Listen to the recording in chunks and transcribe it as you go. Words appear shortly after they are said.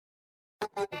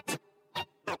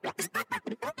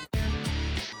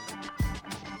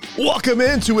Welcome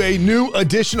into a new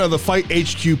edition of the Fight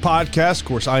HQ podcast. Of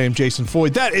course, I am Jason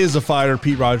Floyd. That is the fighter,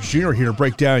 Pete Rogers Jr. here to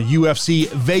break down UFC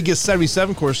Vegas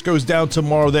 77. Of course, goes down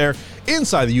tomorrow there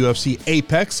inside the UFC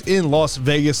Apex in Las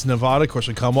Vegas, Nevada. Of course,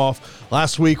 we come off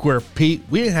last week where, Pete,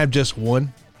 we didn't have just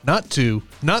one, not two,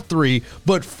 not three,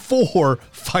 but four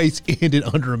fights ended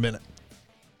under a minute.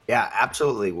 Yeah,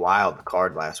 absolutely wild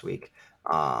card last week.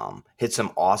 Hit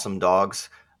some awesome dogs,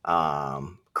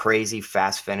 crazy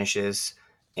fast finishes,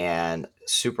 and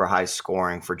super high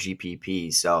scoring for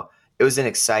GPP. So it was an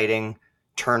exciting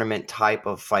tournament type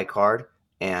of fight card.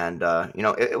 And,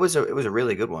 it was a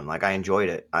really good one. Like, I enjoyed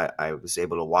it. I was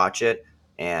able to watch it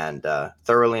and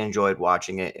thoroughly enjoyed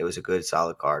watching it. It was a good,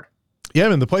 solid card. Yeah, I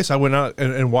mean, the place I went out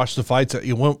and watched the fights,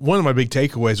 one of my big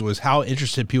takeaways was how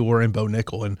interested people were in Bo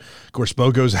Nickel. And, of course,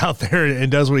 Bo goes out there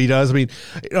and does what he does. I mean,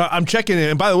 I'm checking in.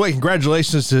 And, by the way,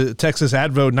 congratulations to Texas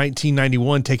Advo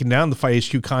 1991 taking down the Fight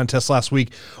HQ contest last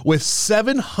week with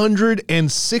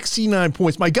 769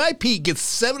 points. My guy Pete gets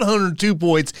 702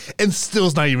 points and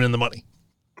still's not even in the money.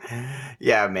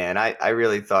 Yeah, man, I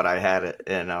really thought I had it.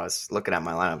 And I was looking at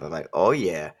my lineup. I'm like, oh,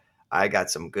 yeah, I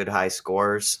got some good high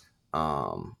scores.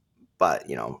 But,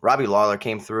 Robbie Lawler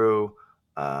came through,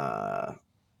 the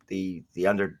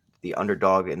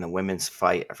underdog in the women's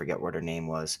fight. I forget what her name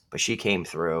was, but she came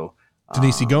through.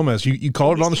 Denise Gomez, you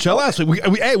called it on the show last week.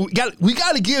 We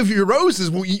got to give you roses.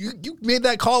 Well, you made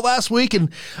that call last week,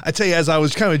 and I tell you, as I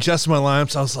was kind of adjusting my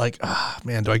lineups, I was like,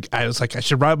 man, I was like, I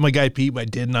should ride my guy Pete, but I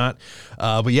did not.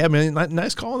 But yeah, man,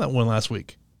 nice call on that one last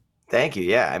week. Thank you.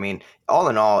 Yeah, I mean, all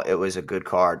in all, it was a good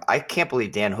card. I can't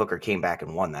believe Dan Hooker came back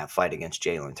and won that fight against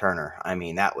Jalen Turner. I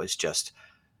mean, that was just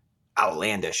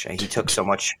outlandish. He took so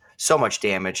much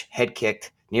damage, head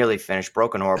kicked, nearly finished,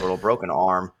 broken orbital, broken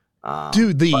arm.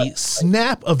 Dude, the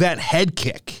snap of that head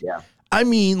kick. Yeah. I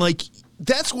mean, like,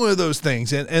 that's one of those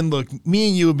things. And look, me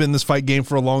and you have been in this fight game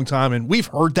for a long time, and we've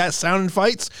heard that sound in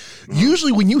fights. Mm-hmm.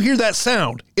 Usually when you hear that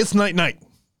sound, it's night-night.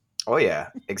 Oh, yeah,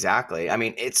 exactly. I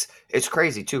mean, it's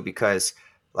crazy, too, because,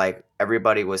 like,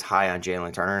 everybody was high on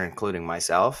Jalen Turner, including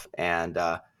myself. And,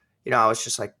 I was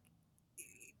just like,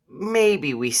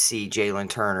 maybe we see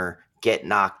Jalen Turner get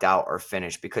knocked out or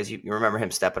finished, because you remember him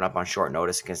stepping up on short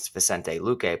notice against Vicente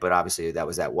Luque, but obviously that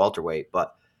was at welterweight.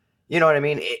 But you know what I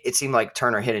mean? It seemed like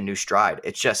Turner hit a new stride.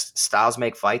 It's just styles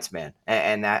make fights, man.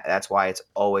 And that's why it's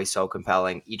always so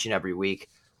compelling each and every week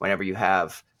whenever you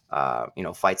have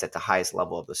fights at the highest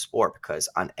level of the sport, because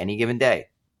on any given day,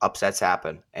 upsets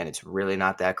happen, and it's really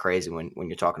not that crazy when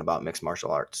you're talking about mixed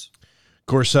martial arts.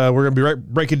 Of course, we're going to be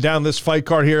breaking down this fight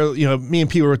card here. Me and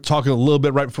Pete were talking a little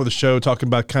bit right before the show, talking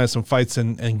about kind of some fights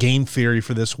and game theory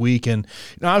for this week. And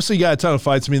obviously, you got a ton of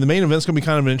fights. I mean, the main event's going to be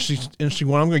kind of an interesting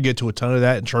one. I'm going to get to a ton of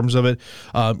that in terms of it.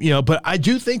 But I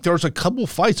do think there's a couple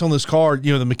fights on this card. The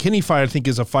McKinney fight, I think,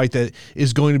 is a fight that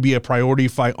is going to be a priority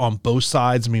fight on both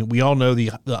sides. I mean, we all know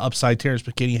the upside Terrence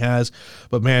McKinney has,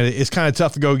 but man, it's kind of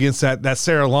tough to go against that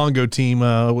Sarah Longo team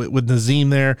with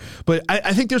Nazim there. But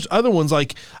I think there's other ones.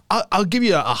 Like, I'll give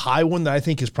you a high one that I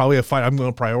think is probably a fight I'm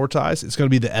going to prioritize. It's going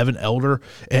to be the Evan Elder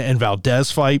and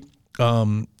Valdez fight.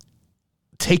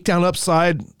 Takedown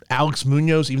upside, Alex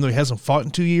Munoz, even though he hasn't fought in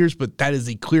 2 years, but that is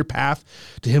a clear path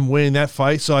to him winning that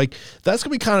fight. So, like, that's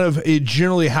going to be kind of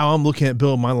generally how I'm looking at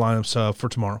building my lineups for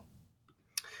tomorrow.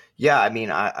 Yeah, I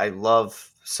mean, I love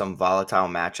some volatile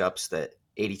matchups. That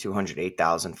 8,200,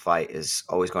 8,000 fight is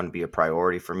always going to be a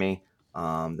priority for me.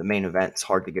 The main event's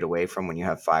hard to get away from when you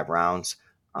have 5 rounds.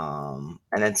 And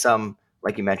then some,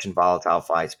 like you mentioned, volatile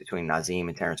fights between Nazim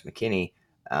and Terrence McKinney.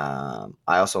 I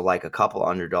also like a couple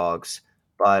underdogs,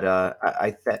 but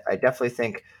I definitely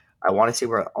think I want to see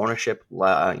where ownership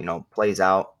plays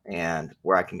out and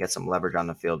where I can get some leverage on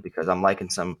the field, because I'm liking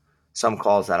some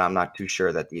calls that I'm not too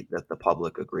sure that the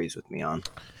public agrees with me on.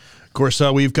 Of course,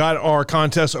 we've got our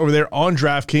contest over there on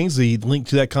DraftKings. The link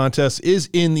to that contest is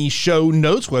in the show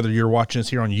notes, whether you're watching us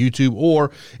here on YouTube or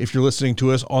if you're listening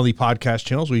to us on the podcast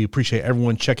channels. We appreciate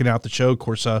everyone checking out the show. Of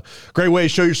course, great way to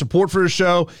show your support for the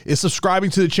show is subscribing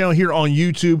to the channel here on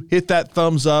YouTube. Hit that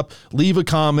thumbs up, leave a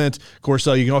comment. Of course,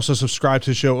 you can also subscribe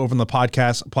to the show over on the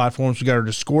podcast platforms. We got our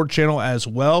Discord channel as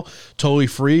well, totally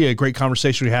free. A great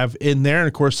conversation we have in there. And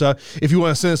of course, if you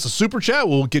want to send us a super chat,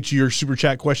 we'll get you your super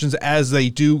chat questions as they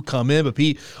do come in. But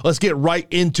Pete, let's get right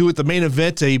into it. The main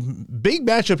event, a big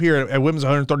matchup here at women's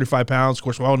 135 pounds. Of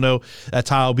course, we all know that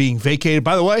title being vacated.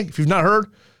 By the way, if you've not heard,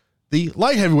 The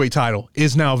light heavyweight title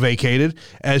is now vacated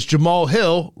as Jamal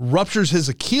Hill ruptures his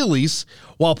Achilles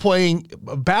while playing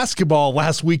basketball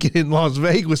last weekend in Las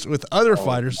Vegas with other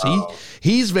fighters. No.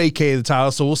 He's vacated the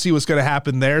title, so we'll see what's going to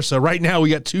happen there. So right now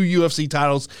we got 2 UFC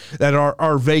titles that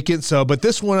are vacant. So, but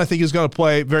this one I think is going to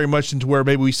play very much into where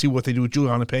maybe we see what they do with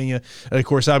Juliana Pena. And of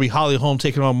course, that'll be Holly Holm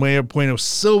taking on Maria Bueno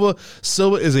Silva.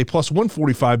 Silva is a plus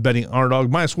 145 betting underdog,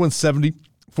 minus 170.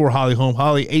 For Holly Holm.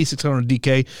 Holly, 8,600 on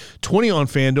DK, 20 on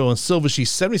FanDuel, and Silva, she's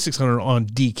 7,600 on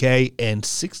DK and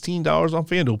 $16 on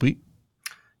FanDuel, Pete.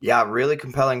 Yeah, really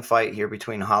compelling fight here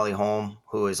between Holly Holm,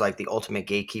 who is like the ultimate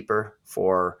gatekeeper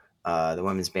for the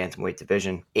women's bantamweight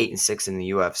division, 8-6 in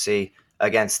the UFC,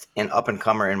 against an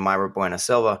up-and-comer in Mayra Bueno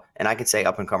Silva. And I can say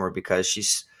up-and-comer because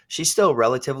she's still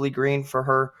relatively green for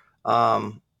her,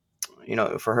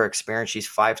 for her experience. She's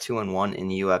 5-2-1 in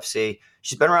the UFC.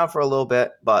 She's been around for a little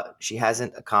bit, but she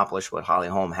hasn't accomplished what Holly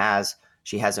Holm has.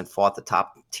 She hasn't fought the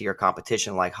top-tier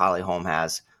competition like Holly Holm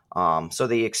has. So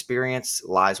the experience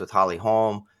lies with Holly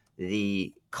Holm.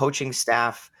 The coaching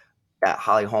staff that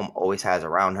Holly Holm always has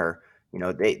around her,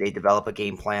 they develop a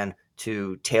game plan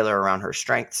to tailor around her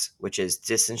strengths, which is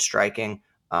distance striking,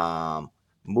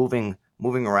 moving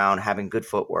around, having good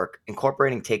footwork,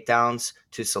 incorporating takedowns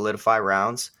to solidify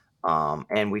rounds.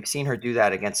 And we've seen her do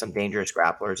that against some dangerous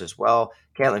grapplers as well.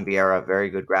 Caitlin Vieira, very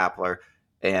good grappler,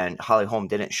 and Holly Holm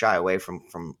didn't shy away from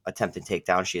attempting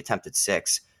takedowns. She attempted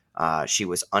 6. She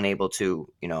was unable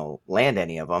to, land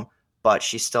any of them, but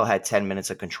she still had 10 minutes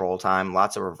of control time,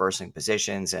 lots of reversing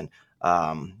positions and,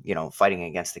 fighting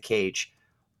against the cage.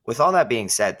 With all that being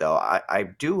said, though, I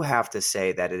do have to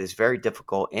say that it is very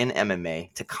difficult in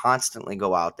MMA to constantly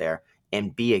go out there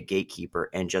and be a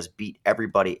gatekeeper and just beat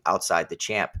everybody outside the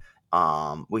champ.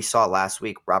 We saw last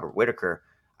week, Robert Whittaker.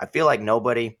 I feel like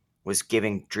nobody was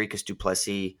giving Dricus du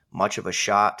Plessis much of a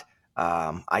shot.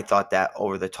 I thought that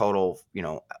over the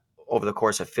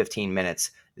course of 15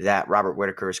 minutes, that Robert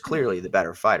Whittaker is clearly the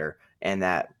better fighter, and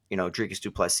that, Dricus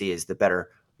du Plessis is the better,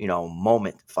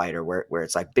 moment fighter where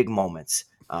it's like big moments,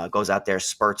 goes out there,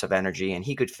 spurts of energy, and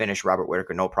he could finish Robert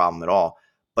Whittaker no problem at all.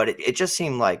 But it just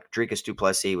seemed like Dricus du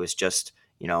Plessis was just,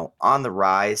 on the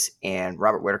rise, and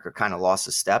Robert Whittaker kind of lost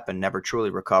a step and never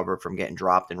truly recovered from getting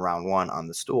dropped in round 1 on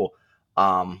the stool.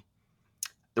 The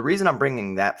reason I'm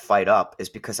bringing that fight up is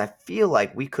because I feel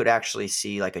like we could actually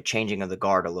see like a changing of the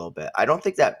guard a little bit. I don't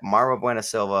think that Mayra Bueno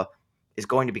Silva is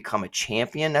going to become a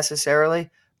champion necessarily,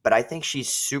 but I think she's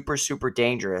super, super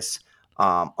dangerous,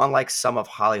 unlike some of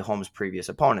Holly Holm's previous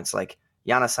opponents. Like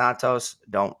Yana Santos,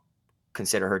 don't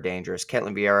consider her dangerous.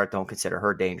 Caitlin Vieira, don't consider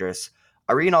her dangerous.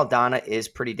 Irene Aldana is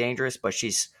pretty dangerous, but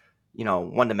she's,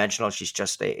 one-dimensional. She's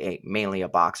just mainly a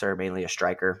boxer, mainly a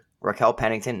striker. Raquel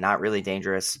Pennington, not really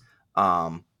dangerous.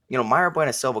 Mayra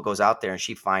Bueno Silva goes out there and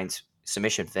she finds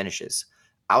submission finishes.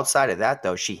 Outside of that,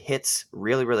 though, she hits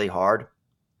really, really hard,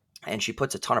 and she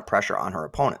puts a ton of pressure on her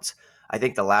opponents. I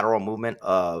think the lateral movement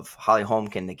of Holly Holm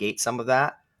can negate some of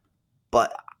that,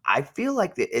 but I feel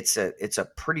like it's a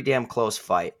pretty damn close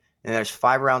fight, and there's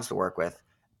 5 rounds to work with.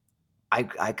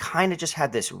 I kind of just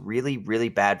had this really, really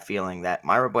bad feeling that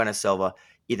Mayra Bueno Silva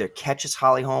either catches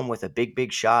Holly Holm with a big,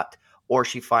 big shot, or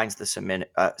she finds the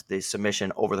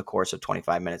submission over the course of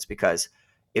 25 minutes. Because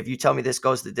if you tell me this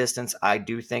goes the distance, I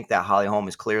do think that Holly Holm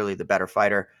is clearly the better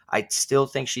fighter. I still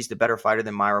think she's the better fighter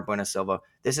than Mayra Bueno Silva.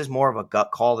 This is more of a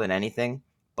gut call than anything,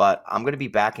 but I'm going to be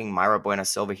backing Mayra Bueno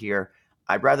Silva here.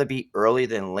 I'd rather be early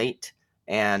than late.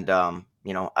 And,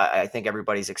 I think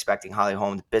everybody's expecting Holly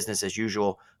Holm, business as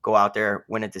usual, go out there,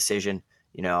 win a decision,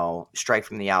 strike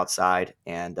from the outside,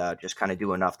 and just kind of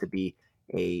do enough to be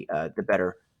the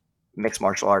better mixed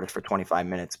martial artist for 25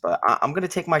 minutes. But I'm going to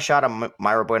take my shot on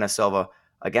Mayra Bueno Silva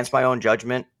against my own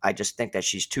judgment. I just think that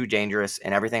she's too dangerous,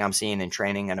 and everything I'm seeing in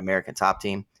training at American Top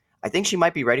Team, I think she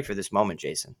might be ready for this moment,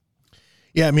 Jason.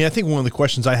 Yeah, I think one of the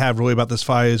questions I have really about this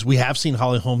fight is we have seen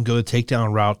Holly Holm go the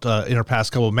takedown route in her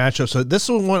past couple of matchups. So this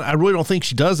one, I really don't think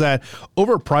she does that.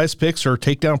 Over Prize Picks, her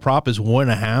takedown prop is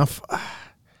 1.5.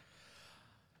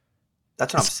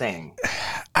 That's what I'm saying.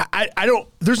 I don't,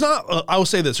 there's not, I will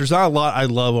say this, there's not a lot I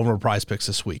love over Prize Picks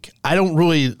this week.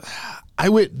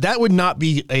 That would not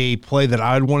be a play that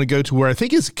I would want to go to, where I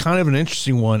think it's kind of an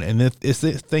interesting one. And if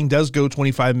this thing does go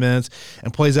 25 minutes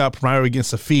and plays out primarily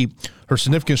against the feet, her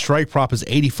significant strike prop is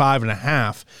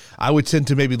 85.5. I would tend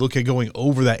to maybe look at going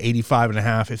over that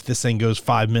 85.5 if this thing goes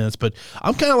 5 minutes. But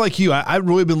I'm kind of like you. I've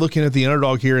really been looking at the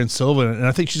underdog here in Silva, and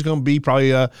I think she's going to be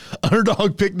probably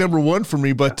underdog pick number 1 for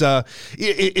me. But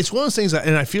it's one of those things,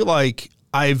 and I feel like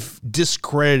I've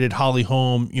discredited Holly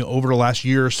Holm, over the last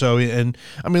year or so. And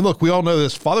I mean, look, we all know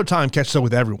this. Father Time catches up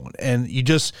with everyone. And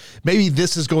maybe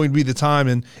this is going to be the time.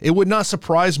 And it would not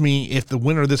surprise me if the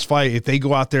winner of this fight, if they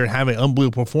go out there and have an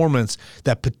unbelievable performance,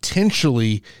 that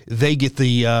potentially they get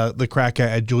the crack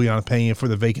at Juliana Pena for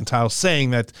the vacant title,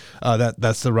 saying that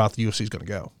that's the route the UFC is going to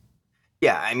go.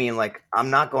 Yeah, I mean, like,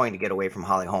 I'm not going to get away from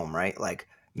Holly Holm, right? Like,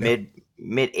 mid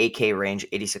 8K range,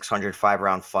 8,600,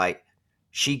 5-round fight.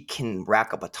 She can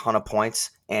rack up a ton of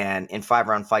points, and in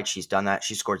 5-round fights, she's done that.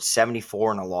 She scored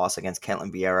 74 in a loss against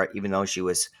Ketlin Vieira, even though she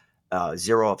was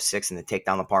 0 of 6 in the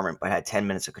takedown department, but had 10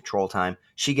 minutes of control time.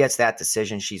 She gets that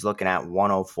decision. She's looking at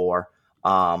 104.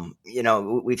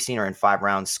 We've seen her in 5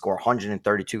 rounds score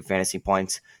 132 fantasy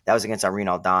points. That was against Irene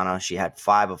Aldana. She had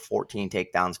 5 of 14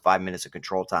 takedowns, 5 minutes of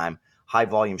control time, high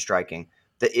volume striking.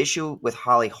 The issue with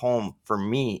Holly Holm for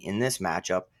me in this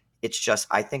matchup, it's just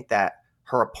I think that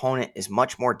her opponent is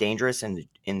much more dangerous in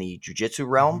the jiu-jitsu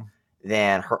realm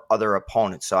than her other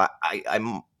opponents. So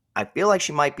I feel like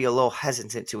she might be a little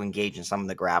hesitant to engage in some of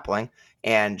the grappling,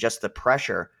 and just the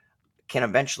pressure can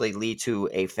eventually lead to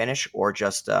a finish or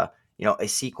just a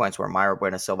sequence where Mayra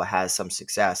Bueno Silva has some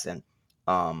success. And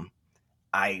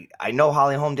I know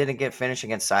Holly Holm didn't get finished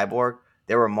against Cyborg.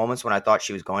 There were moments when I thought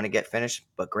she was going to get finished,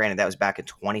 but granted, that was back in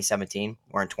 2017.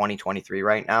 We're in 2023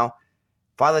 right now.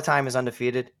 Father Time is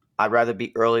undefeated. I'd rather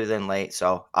be early than late,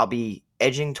 so I'll be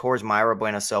edging towards Mayra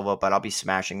Bueno Silva, but I'll be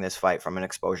smashing this fight from an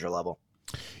exposure level.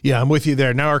 Yeah, I'm with you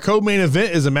there. Now, our co-main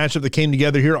event is a matchup that came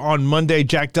together here on Monday.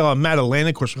 Jack Della Maddalena,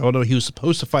 of course, we all know he was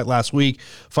supposed to fight last week.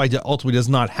 Fight that ultimately does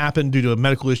not happen due to a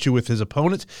medical issue with his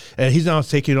opponent. And he's now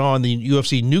taking on the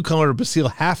UFC newcomer, Basile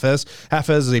Hafez.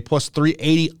 Hafez is a plus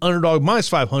 380 underdog, minus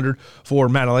 500 for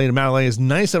Maddalena. Maddalena is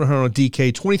 9,700 on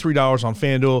DK, $23 on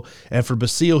FanDuel. And for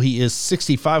Basile, he is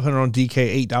 6,500 on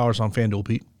DK, $8 on FanDuel,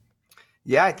 Pete.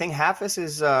 Yeah, I think Hafez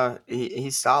is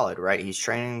he's solid, right? He's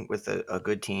training with a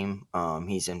good team.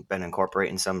 He's been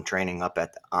incorporating some training up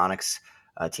at the Onyx,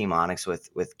 Team Onyx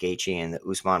with Gaethje and the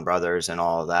Usman brothers and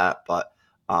all of that. But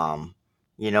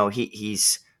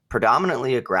he's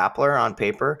predominantly a grappler on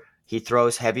paper. He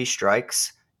throws heavy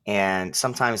strikes, and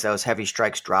sometimes those heavy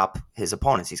strikes drop his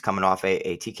opponents. He's coming off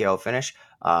a TKO finish.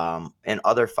 In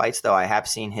other fights, though, I have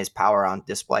seen his power on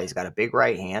display. He's got a big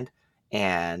right hand,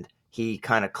 and he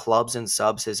kind of clubs and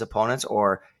subs his opponents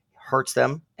or hurts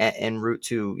them en route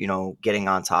to, getting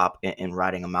on top and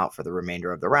riding them out for the remainder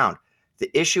of the round.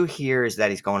 The issue here is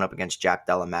that he's going up against Jack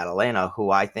Della Maddalena, who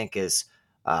I think is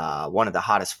one of the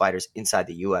hottest fighters inside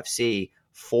the UFC.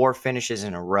 4 finishes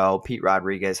in a row: Pete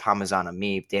Rodriguez, Hamazan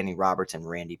Ameev, Danny Roberts, and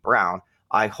Randy Brown.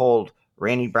 I hold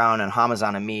Randy Brown and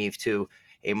Hamazan Ameev to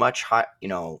a much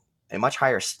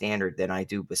higher standard than I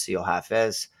do Basile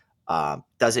Hafez.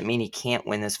 Doesn't mean he can't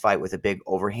win this fight with a big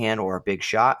overhand or a big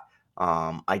shot.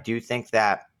 I do think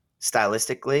that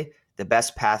stylistically, the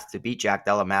best path to beat Jack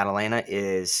Della Maddalena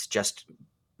is just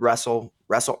wrestle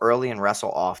early and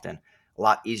wrestle often. A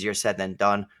lot easier said than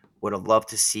done. Would have loved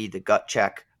to see the gut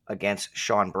check against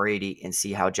Sean Brady and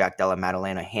see how Jack Della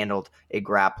Maddalena handled a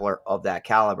grappler of that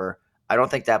caliber. I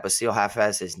don't think that Basile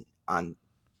Hafez is on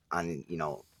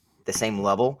the same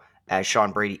level as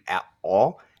Sean Brady at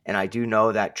all. And I do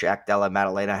know that Jack Della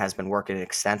Maddalena has been working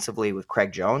extensively with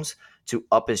Craig Jones to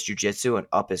up his jiu-jitsu and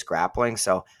up his grappling.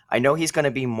 So I know he's going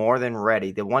to be more than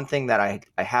ready. The one thing that I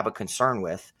have a concern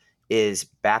with is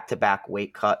back-to-back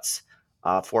weight cuts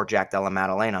for Jack Della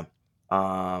Maddalena.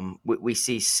 We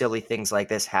see silly things like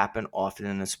this happen often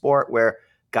in the sport where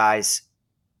guys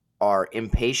are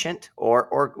impatient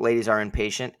or ladies are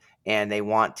impatient and they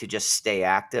want to just stay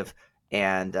active,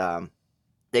 and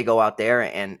they go out there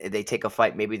and they take a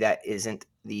fight maybe that isn't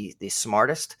the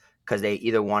smartest because they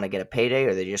either want to get a payday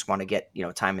or they just want to get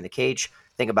time in the cage.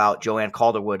 Think about Joanne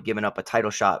Calderwood giving up a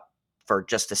title shot for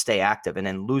just to stay active and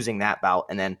then losing that bout,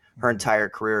 and then her entire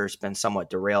career has been somewhat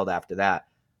derailed after that.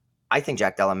 I think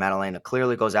Jack Della Maddalena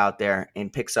clearly goes out there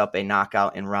and picks up a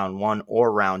knockout in round 1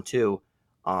 or round 2.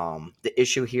 The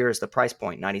issue here is the price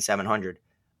point, $9,700.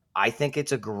 I think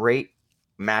it's a great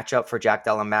matchup for Jack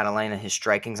Della Maddalena. His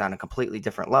striking's on a completely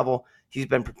different level. He's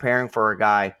been preparing for a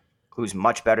guy who's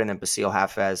much better than Basile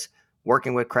Hafez,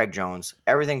 working with Craig Jones.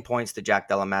 Everything points to Jack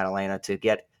Della Maddalena to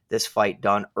get this fight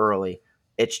done early.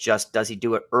 It's just, does he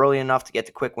do it early enough to get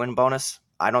the quick win bonus?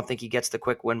 I don't think he gets the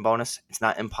quick win bonus. It's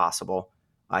not impossible.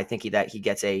 I think that he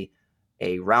gets a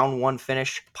round 1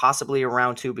 finish, possibly a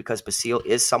round 2, because Basile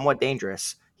is somewhat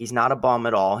dangerous. He's not a bum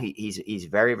at all. He's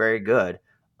very, very good.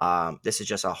 This is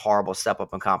just a horrible step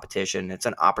up in competition. It's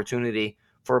an opportunity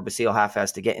for Basile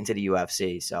Hafez to get into the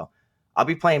UFC. So I'll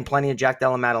be playing plenty of Jack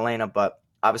Della Maddalena, but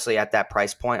obviously at that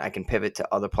price point, I can pivot to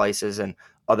other places and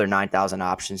other 9,000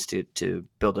 options to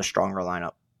build a stronger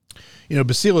lineup.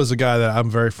 Basile is a guy that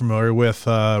I'm very familiar with.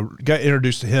 Got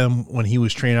introduced to him when he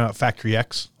was training out at Factory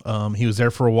X. He was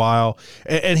there for a while,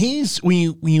 and he's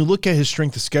when you look at his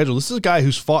strength of schedule, this is a guy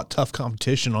who's fought tough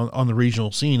competition on the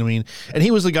regional scene. I mean, and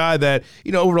he was a guy that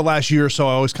over the last year or so,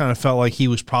 I always kind of felt like he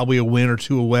was probably a win or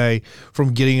two away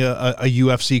from getting a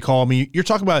UFC call. I mean, you're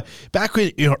talking about back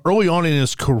when, early on in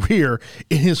his career,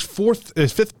 in his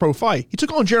fifth pro fight, he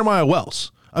took on Jeremiah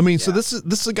Wells. I mean, yeah. So this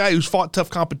is a guy who's fought tough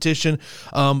competition.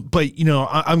 But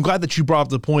I'm glad that you brought up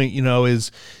the point.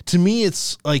 Is to me,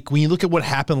 it's like when you look at what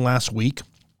happened last week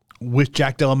with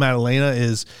Jack Della Maddalena,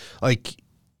 is like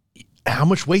how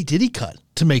much weight did he cut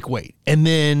to make weight, and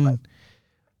then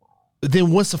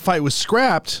once the fight was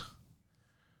scrapped,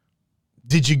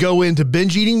 did you go into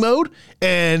binge eating mode?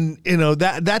 And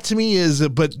that to me is,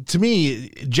 but to me,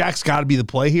 Jack's got to be the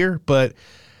play here, but.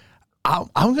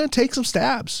 I'm going to take some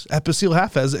stabs at Basile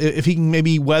Hafez if he can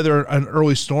maybe weather an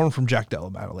early storm from Jack Della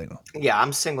Maddalena. Yeah,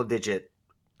 I'm single-digit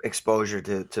exposure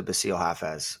to Basile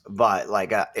Hafez, but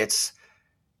like it's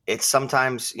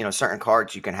sometimes certain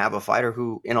cards you can have a fighter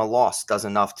who in a loss does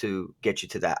enough to get you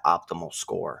to that optimal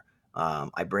score.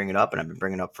 I bring it up, and I've been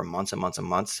bringing it up for months and months and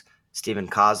months. Stephen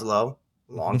Kozlow,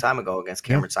 a long time ago against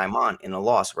Cameron Simon, in a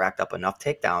loss, racked up enough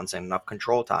takedowns and enough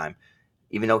control time,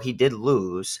 even though he did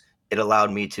lose. It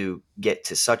allowed me to get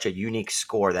to such a unique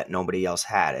score that nobody else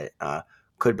had it.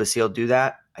 Could Basile do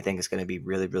that? I think it's going to be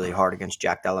really, really hard against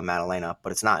Jack Della Maddalena,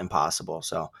 but it's not impossible.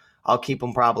 So I'll keep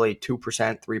him probably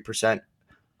 2%,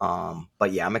 3%.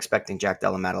 But yeah, I'm expecting Jack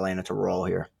Della Maddalena to roll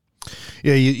here.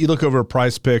 Yeah, you look over at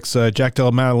Prize Picks, Jack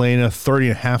Della Maddalena,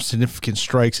 30.5 significant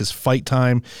strikes. His fight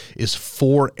time is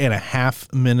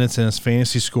 4.5 minutes, and his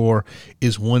fantasy score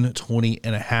is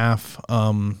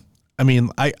 120.5. I mean,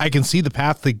 I can see the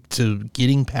path to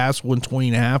getting past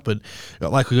 120.5, but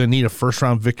likely going to need a first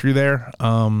round victory there.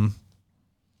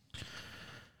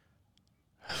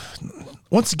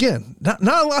 Once again, not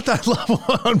a lot that I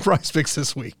love on Prize Picks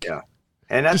this week. Yeah,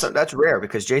 and that's rare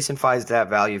because Jason finds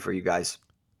that value for you guys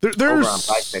there's over on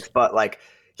Prize Picks, but like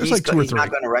he's like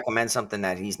not going to recommend something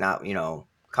that he's not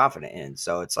confident in.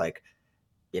 So it's like.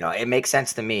 It makes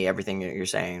sense to me, everything that you're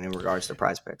saying in regards to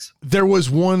Prize Picks. There was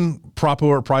one prop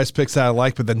over at Prize Picks that I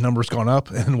like, but the number's gone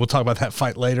up, and we'll talk about that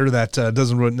fight later. That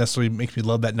doesn't really necessarily make me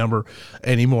love that number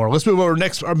anymore. Let's move over.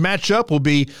 Next, our matchup will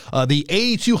be the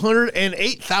 8,200 and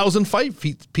 8,000 fight.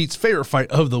 Pete's favorite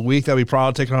fight of the week. That'll be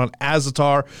Prado taking on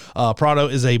Azatar. Prado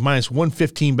is a minus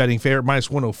 115 betting favorite, minus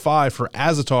 105 for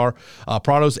Azatar.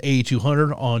 Prado's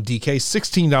 8,200 on DK,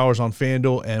 $16 on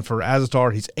FanDuel, and for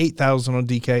Azatar, he's 8,000 on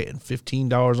DK and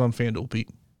 $15 on FanDuel, Pete.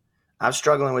 I'm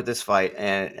struggling with this fight,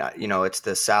 and it's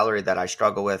the salary that I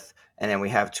struggle with, and then we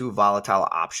have two volatile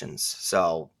options,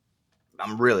 so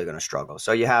I'm really going to struggle.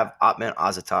 So you have Otman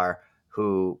Azatar,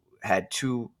 who had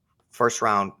 2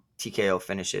 first-round TKO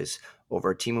finishes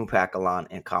over Timu Pakalan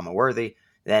and Kama Worthy,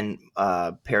 then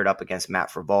paired up against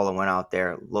Matt Frivola, went out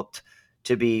there, looked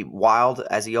to be wild,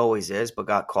 as he always is, but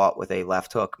got caught with a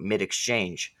left hook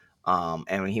mid-exchange,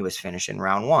 and when he was finishing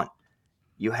round 1.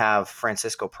 You have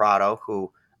Francisco Prado,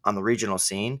 who on the regional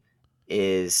scene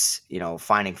is,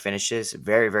 finding finishes,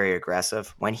 very, very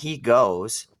aggressive. When he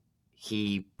goes,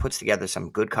 he puts together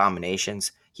some good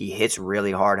combinations. He hits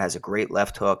really hard, has a great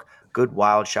left hook, good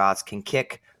wild shots, can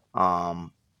kick.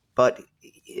 But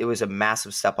it was a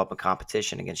massive step up in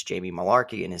competition against Jamie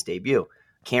Malarkey in his debut.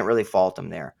 Can't really fault him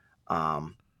there.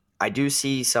 I do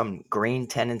see some green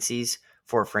tendencies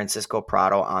for Francisco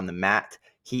Prado on the mat.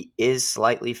 He is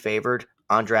slightly favored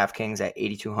on DraftKings at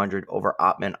 8,200 over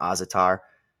Otman Azatar.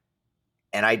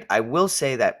 And I will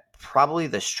say that probably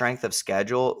the strength of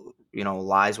schedule,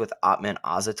 lies with Otman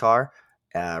Azatar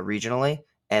regionally,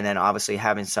 and then obviously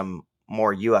having some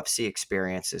more UFC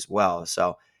experience as well.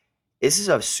 So this is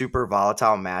a super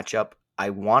volatile matchup. I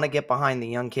want to get behind the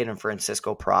young kid in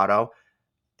Francisco Prado.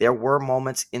 There were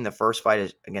moments in the first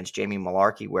fight against Jamie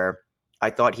Malarkey where I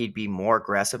thought he'd be more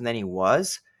aggressive than he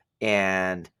was.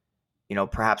 And,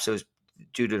 perhaps it was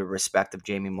due to the respect of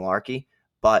Jamie Malarkey,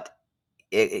 but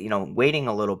waiting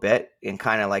a little bit and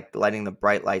kind of like letting the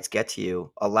bright lights get to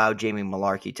you allowed Jamie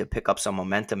Malarkey to pick up some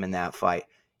momentum in that fight.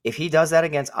 If he does that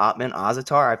against Otman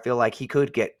Azatar, I feel like he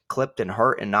could get clipped and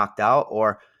hurt and knocked out,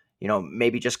 or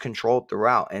maybe just controlled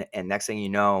throughout. And next thing you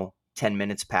know, 10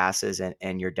 minutes passes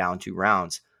and you're down 2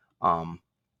 rounds.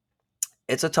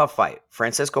 It's a tough fight.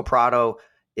 Francisco Prado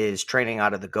is training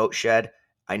out of the Goat Shed.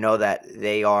 I know that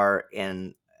they are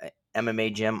in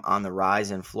MMA gym on the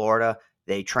rise in Florida.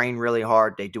 They train really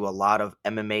hard. They do a lot of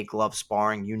MMA glove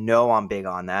sparring. I'm big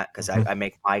on that because I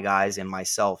make my guys and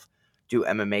myself do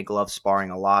MMA glove sparring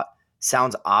a lot.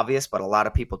 sounds obvious, but a lot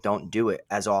of people don't do it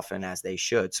as often as they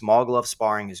should. Small glove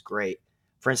sparring is great.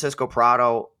 Francisco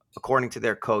Prado, according to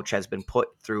their coach, has been put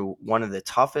through one of the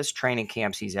toughest training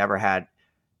camps he's ever had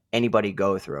anybody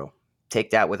go through.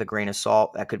 Take that with a grain of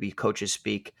salt. That could be coaches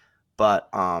speak. But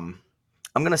I'm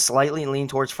going to slightly lean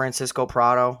towards Francisco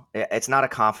Prado. It's not a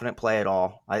confident play at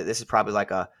all. This is probably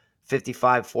like a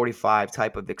 55-45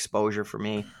 type of exposure for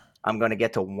me. I'm going to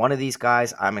get to one of these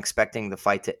guys. I'm expecting the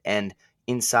fight to end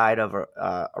inside of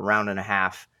a round and a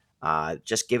half.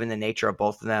 Just given the nature of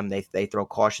both of them, they throw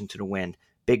caution to the wind.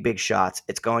 Big shots.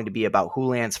 It's going to be about who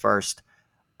lands first.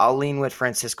 I'll lean with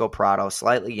Francisco Prado,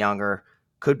 slightly younger,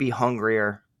 could be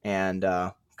hungrier, and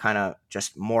kind of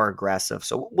just more aggressive.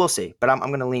 So we'll see. But I'm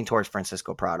going to lean towards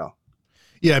Francisco Prado.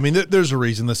 Yeah, I mean, there's a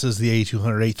reason this is the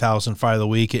 8,200, 8,000 fight of the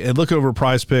week. And look over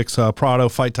Prize Picks, Prado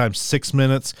fight time 6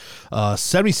 minutes,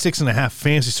 76.5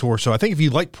 fantasy score. So I think if you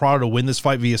like Prado to win this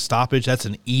fight via stoppage, that's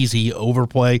an easy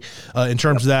overplay in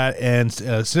terms of that. And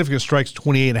significant strikes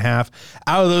 28.5.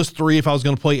 Out of those three, if I was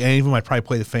going to play any of them, I'd probably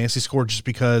play the fantasy score just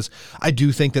because I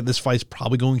do think that this fight's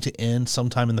probably going to end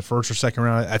sometime in the first or second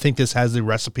round. I think this has the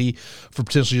recipe for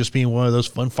potentially just being one of those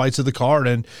fun fights of the card.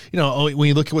 And when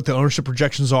you look at what the ownership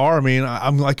projections are, I mean,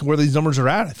 I'm liking where these numbers are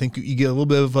at. I think you get a little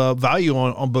bit of value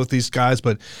on both these guys,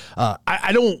 but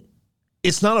I don't.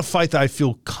 It's not a fight that I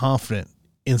feel confident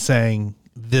in saying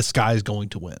this guy is going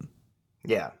to win.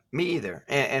 Yeah, me either.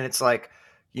 And it's like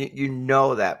you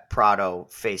know that Prado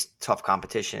faced tough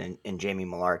competition in Jamie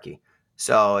Malarkey.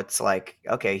 So it's like,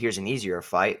 okay, here's an easier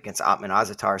fight against Otman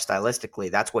Azatar.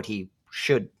 Stylistically, that's what he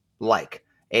should like,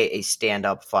 a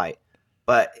stand-up fight.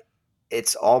 But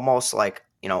it's almost like,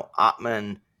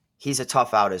 Otman, he's a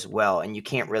tough out as well, and you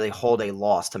can't really hold a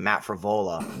loss to Matt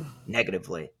Frivola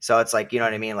negatively. So it's like, you know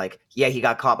what I mean? Like, yeah, he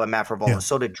got caught by Matt Frivola. Yeah.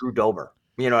 So did Drew Dober.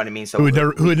 You know what I mean? So who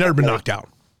had never been knocked out.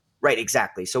 Right,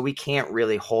 exactly. So we can't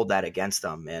really hold that against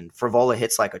them. And Frivola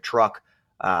hits like a truck.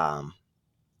 I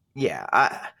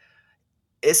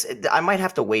might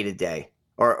have to wait a day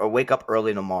or wake up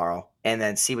early tomorrow and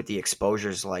then see what the exposure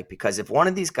is like. Because if one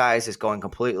of these guys is going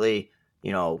completely,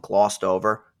 glossed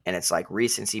over, and it's like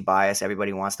recency bias,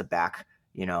 everybody wants to back,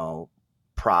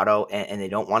 Prado, and they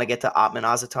don't want to get to Otman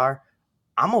Azatar,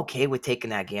 I'm okay with taking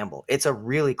that gamble. It's a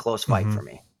really close fight for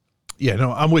me. Yeah,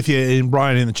 no, I'm with you. And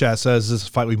Brian in the chat says this is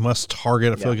a fight we must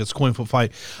target. I feel like it's a coin flip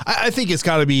fight. I think it's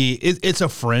got to be. It's a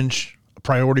fringe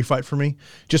priority fight for me,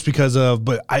 just because of.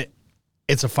 But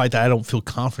it's a fight that I don't feel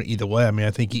confident either way. I mean,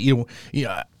 I think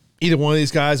either one of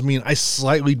these guys. I mean, I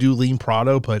slightly do lean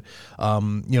Prado, but if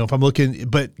I'm looking,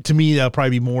 but to me, that'll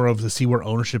probably be more of to see where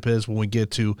ownership is when we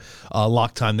get to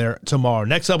lock time there tomorrow.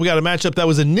 Next up, we got a matchup that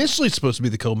was initially supposed to be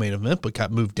the co-main event, but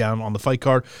got moved down on the fight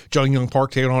card. Jung Young Park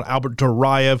taking on Albert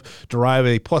Duraev. Duraev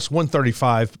a plus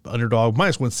 135 underdog,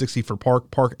 minus 160 for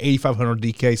Park. Park 8,500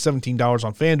 DK, $17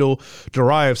 on FanDuel.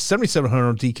 Duraev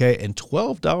 7,700 DK and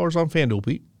 $12 on FanDuel.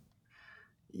 Pete.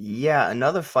 Yeah,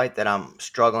 another fight that I'm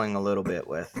struggling a little bit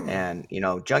with. And,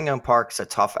 Jung Young Park's a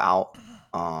tough out.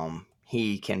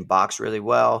 He can box really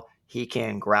well. He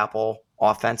can grapple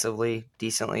offensively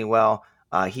decently well.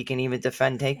 He can even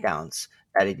defend takedowns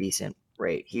at a decent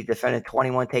rate. He defended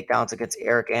 21 takedowns against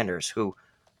Eric Anders, who,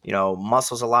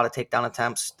 muscles a lot of takedown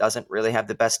attempts, doesn't really have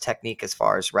the best technique as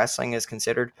far as wrestling is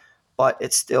considered, but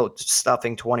it's still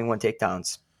stuffing 21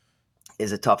 takedowns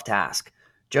is a tough task.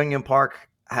 Jung Young Park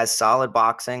has solid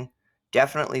boxing,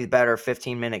 definitely better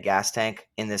 15-minute gas tank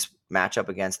in this matchup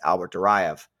against Albert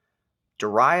Duraev.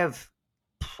 Duraev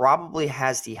probably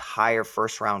has the higher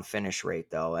first-round finish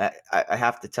rate, though. I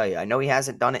have to tell you, I know he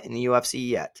hasn't done it in the UFC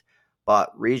yet,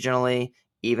 but regionally,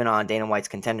 even on Dana White's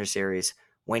Contender Series,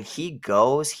 when he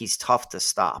goes, he's tough to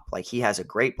stop. Like, he has a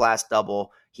great blast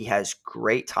double. He has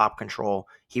great top control.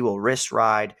 He will wrist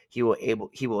ride. He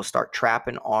will start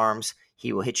trapping arms.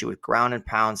 He will hit you with ground and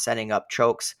pound, setting up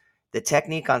chokes. The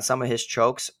technique on some of his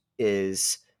chokes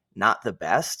is not the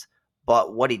best,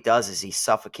 but what he does is he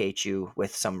suffocates you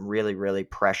with some really, really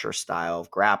pressure style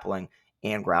of grappling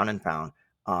and ground and pound.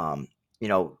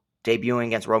 Debuting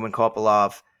against Roman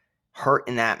Kopylov, hurt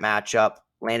in that matchup,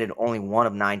 landed only 1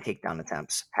 of 9 takedown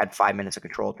attempts, had 5 minutes of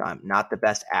control time, not the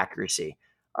best accuracy.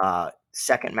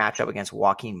 Second matchup against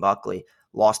Joaquin Buckley,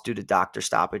 lost due to doctor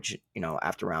stoppage,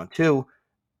 after round 2.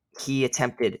 He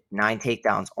attempted 9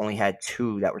 takedowns, only had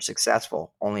 2 that were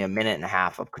successful, only 1.5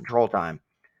 minutes of control time.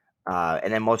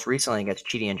 And then most recently against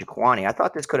Chidi Njokuani, I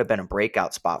thought this could have been a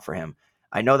breakout spot for him.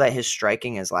 I know that his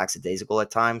striking is lackadaisical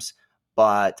at times,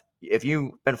 but if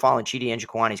you've been following Chidi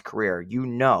Njokuani's career, you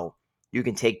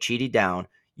can take Chidi down,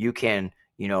 you can,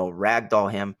 ragdoll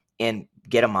him and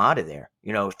get him out of there,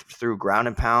 through ground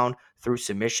and pound, through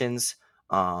submissions.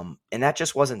 And that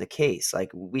just wasn't the case.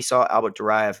 Like, we saw Albert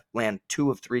Duraev land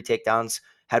 2 of 3 takedowns,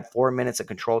 had 4 minutes of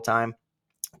control time,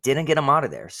 didn't get him out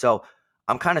of there. So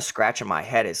I'm kind of scratching my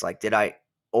head. Is like, did I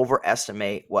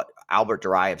overestimate what Albert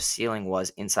Duraev's ceiling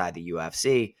was inside the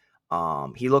UFC?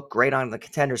 He looked great on the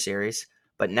Contender Series,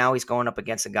 but now he's going up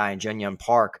against a guy in Jun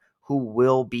Park who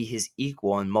will be his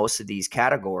equal in most of these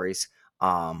categories.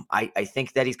 I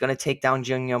think that he's going to take down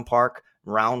Jun Park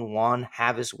round 1,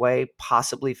 have his way,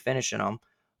 possibly finishing him.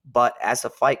 But as the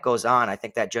fight goes on, I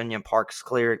think that Jun Park's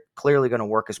clearly going to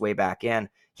work his way back in.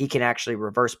 He can actually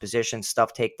reverse position,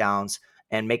 stuff takedowns,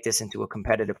 and make this into a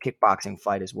competitive kickboxing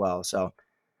fight as well. So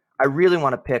I really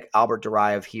want to pick Albert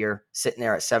Duraev here, sitting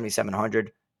there at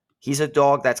 7,700. He's a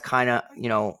dog that's kind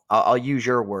of, I'll use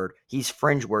your word, he's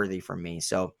fringe worthy for me.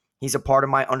 So he's a part of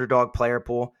my underdog player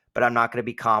pool, but I'm not going to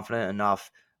be confident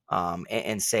enough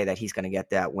and say that he's going to get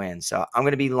that win. So I'm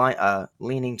going to be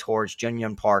leaning towards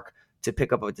Jun Park to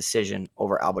pick up a decision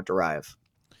over Albert Duraev.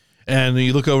 And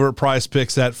you look over at Prize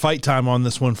Picks, that fight time on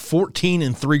this one, 14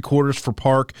 3/4 for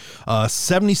Park,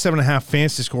 77.5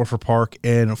 fantasy score for Park,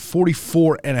 and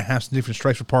 44.5 significant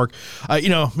strikes for Park.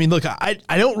 Look, I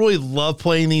don't really love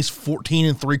playing these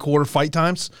 14 3/4 fight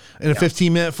times in a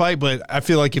 15-minute fight, but I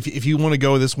feel like if you want to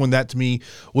go with this one, that to me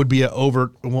would be an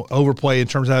overplay in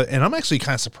terms of, and I'm actually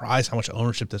kind of surprised how much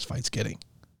ownership this fight's getting.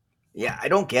 Yeah, I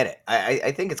don't get it.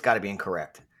 I think it's got to be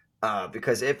incorrect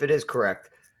because if it is correct,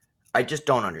 I just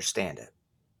don't understand it.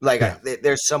 Like,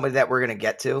 there's somebody that we're going to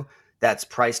get to that's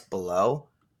priced below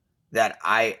that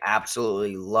I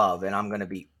absolutely love, and I'm going to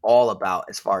be all about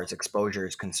as far as exposure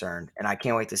is concerned. And I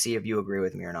can't wait to see if you agree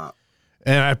with me or not.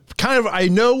 And I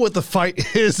know what the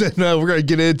fight is, and we're going to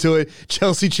get into it.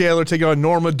 Chelsea Chandler taking on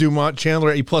Norma Dumont. Chandler,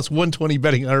 a plus 120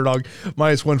 betting underdog,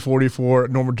 minus 144.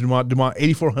 Norma Dumont,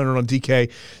 8,400 on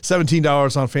DK,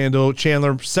 $17 on FanDuel.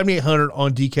 Chandler, 7,800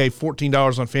 on DK,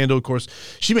 $14 on FanDuel. Of course,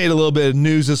 she made a little bit of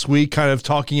news this week, kind of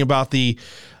talking about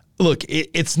look,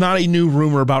 it's not a new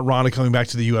rumor about Ronda coming back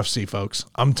to the UFC, folks.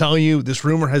 I'm telling you, this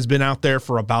rumor has been out there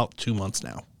for about 2 months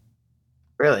now.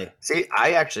 Really? See,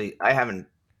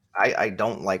 I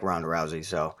don't like Ronda Rousey,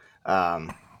 so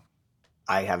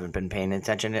I haven't been paying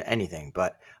attention to anything,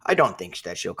 but I don't think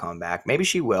that she'll come back. Maybe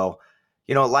she will.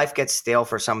 Life gets stale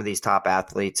for some of these top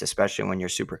athletes, especially when you're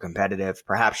super competitive.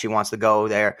 Perhaps she wants to go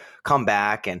there, come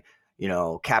back, and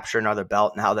capture another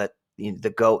belt now that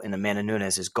the GOAT and Amanda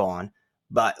Nunes is gone.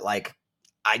 But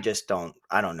I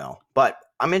don't know. But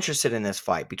I'm interested in this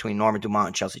fight between Norma Dumont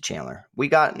and Chelsea Chandler. We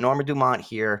got Norma Dumont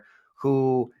here,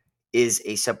 who is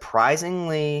a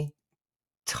surprisingly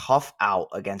tough out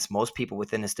against most people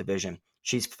within this division.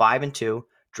 She's 5-2,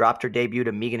 dropped her debut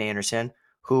to Megan Anderson,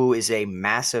 who is a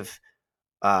massive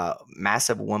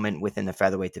woman within the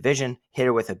featherweight division. Hit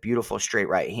her with a beautiful straight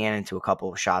right hand into a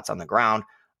couple of shots on the ground.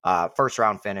 First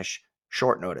round finish,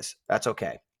 short notice. That's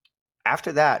okay.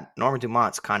 After that, Norma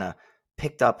Dumont's kind of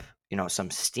picked up, some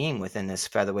steam within this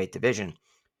featherweight division.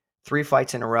 3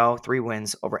 fights in a row, 3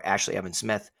 wins over Ashley Evans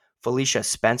Smith, Felicia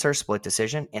Spencer, split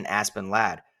decision, and Aspen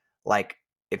Ladd.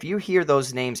 If you hear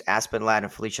those names, Aspen Ladd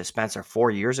and Felicia Spencer, 4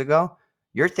 years ago,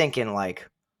 you're thinking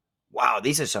wow,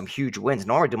 these are some huge wins.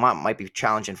 Norma Dumont might be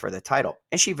challenging for the title,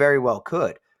 and she very well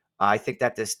could. I think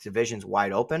that this division's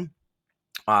wide open,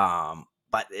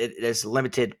 but there's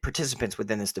limited participants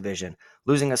within this division.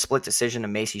 Losing a split decision to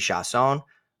Macy Chasson,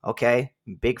 okay,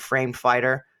 big frame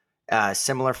fighter,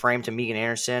 similar frame to Megan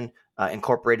Anderson,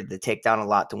 incorporated the takedown a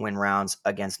lot to win rounds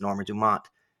against Norma Dumont.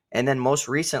 And then most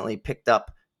recently picked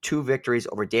up 2 victories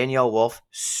over Danielle Wolf,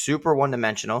 super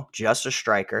one-dimensional, just a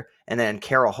striker, and then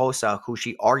Carol Hosa, who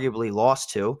she arguably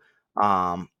lost to.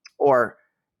 Or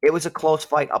it was a close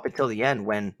fight up until the end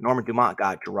when Norma Dumont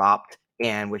got dropped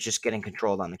and was just getting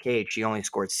controlled on the cage. She only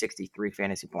scored 63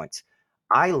 fantasy points.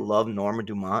 I love Norma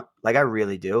Dumont. I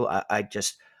really do.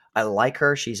 I like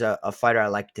her. She's a fighter I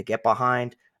like to get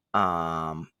behind.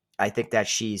 I think that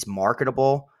she's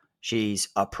marketable. She's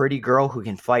a pretty girl who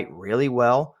can fight really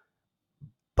well.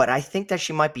 But I think that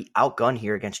she might be outgunned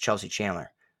here against Chelsea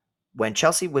Chandler. When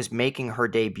Chelsea was making her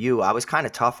debut, I was kind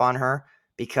of tough on her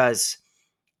because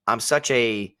I'm such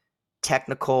a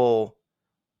technical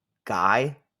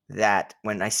guy that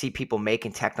when I see people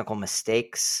making technical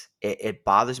mistakes, it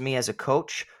bothers me as a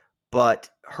coach. But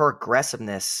her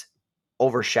aggressiveness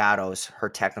overshadows her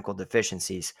technical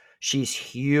deficiencies. She's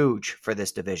huge for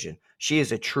this division. She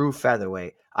is a true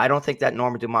featherweight. I don't think that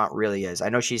Norma Dumont really is. I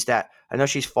know she's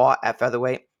fought at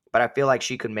featherweight, but I feel like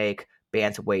she could make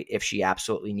bantamweight if she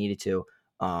absolutely needed to.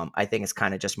 I think it's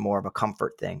kind of just more of a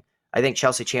comfort thing. I think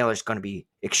Chelsea Chandler is going to be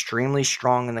extremely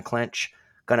strong in the clinch,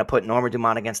 going to put Norma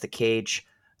Dumont against the cage.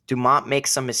 Dumont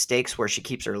makes some mistakes where she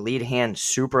keeps her lead hand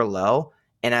super low,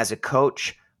 And as a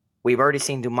coach, we've already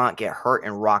seen Dumont get hurt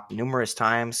and rocked numerous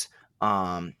times.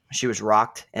 She was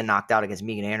rocked and knocked out against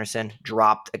Megan Anderson,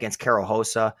 dropped against Carol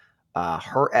Hosa,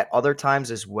 hurt at other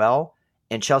times as well.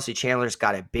 And Chelsea Chandler's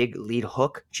got a big lead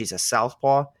hook. She's a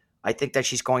southpaw. I think that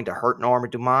she's going to hurt Norma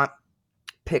Dumont,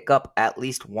 pick up at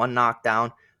least one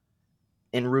knockdown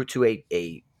en route to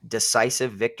a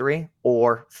decisive victory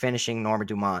or finishing Norma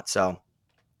Dumont. So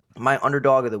my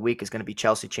underdog of the week is going to be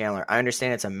Chelsea Chandler. I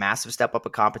understand it's a massive step up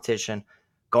of competition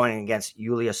going against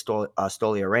Yulia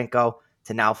Stoliarenko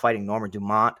to now fighting Norma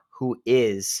Dumont, who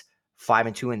is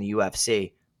 5-2 in the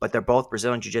UFC. But they're both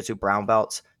Brazilian Jiu-Jitsu brown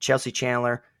belts. Chelsea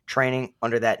Chandler training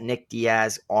under that Nick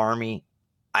Diaz army.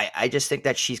 I just think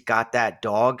that she's got that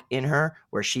dog in her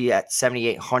where she at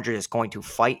 7,800 is going to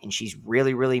fight, and she's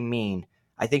really, really mean.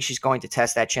 I think she's going to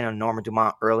test that chin on Norma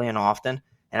Dumont early and often.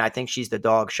 And I think she's the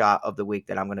dog shot of the week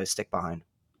that I'm going to stick behind.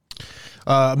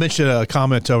 I mentioned a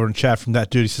comment over in chat from that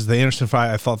dude. He says, the Anderson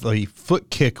fight, I thought the foot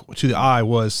kick to the eye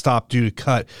was stopped due to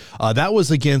cut. That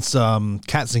was against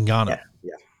Kat Zingano.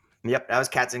 Yeah. Yep, that was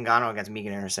Kat Zingano against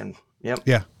Megan Anderson. Yep.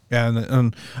 Yeah.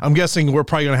 And I'm guessing we're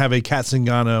probably going to have a Kat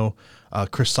Zingano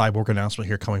Chris Cyborg announcement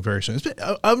here coming very soon.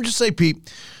 I'm just saying,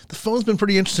 Pete, the phone's been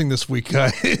pretty interesting this week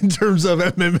in terms of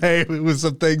MMA with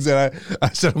some things that I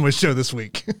said on my show this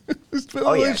week. It's been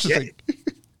interesting. Yeah.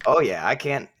 Oh, yeah. I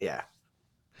can't. Yeah.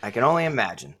 I can only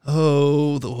imagine.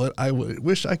 Oh, what I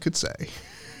wish I could say.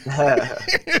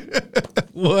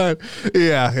 What?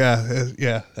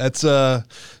 Yeah. That's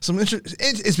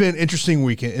it's been an interesting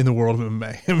week in the world of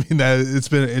MMA. I mean, it's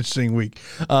been an interesting week.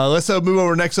 Let's move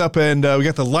over next up, and we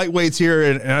got the lightweights here,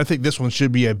 and I think this one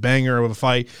should be a banger of a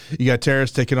fight. You got Terrace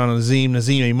taking on Nazim.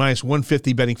 Nazim a minus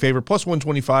 150 betting favorite, plus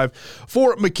 125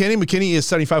 for McKinney. McKinney is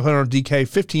 7,500 on DK,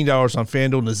 $15 on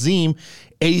FanDuel. Nazim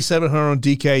 8,700 on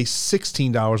DK,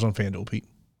 $16 on FanDuel. Pete.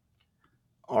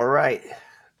 All right.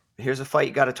 Here's a fight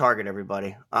you got to target,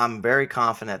 everybody. I'm very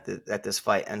confident that this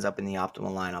fight ends up in the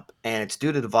optimal lineup, and it's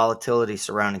due to the volatility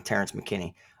surrounding Terrence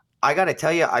McKinney. I got to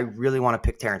tell you, I really want to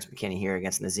pick Terrence McKinney here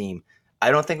against Nazim.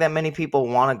 I don't think that many people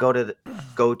want to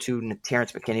go to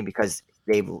Terrence McKinney because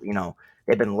they've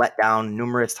been let down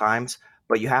numerous times,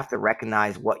 but you have to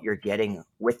recognize what you're getting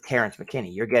with Terrence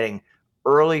McKinney. You're getting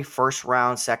early first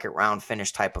round, second round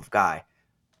finish type of guy.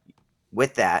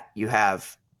 With that, you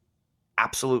have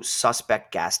absolute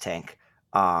suspect gas tank,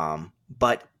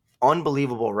 but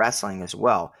unbelievable wrestling as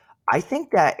well. I think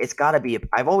that it's got to be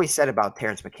 – I've always said about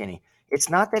Terrence McKinney,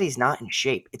 it's not that he's not in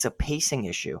shape. It's a pacing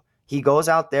issue. He goes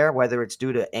out there, whether it's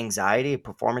due to anxiety,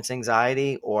 performance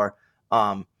anxiety, or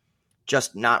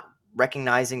just not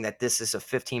recognizing that this is a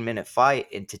 15-minute fight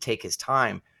and to take his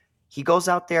time. He goes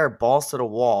out there, balls to the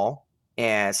wall,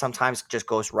 and sometimes just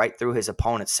goes right through his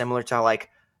opponent, similar to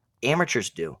like amateurs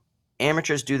do.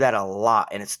 Amateurs do that a lot,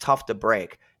 and it's tough to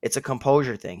break. It's a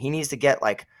composure thing. He needs to get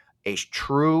like a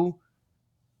true,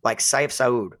 like Saif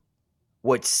Saud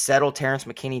would settle Terrence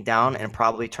McKinney down and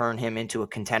probably turn him into a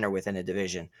contender within a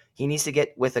division. He needs to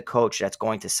get with a coach that's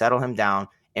going to settle him down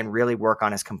and really work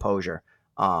on his composure.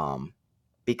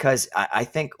 Because I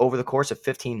think over the course of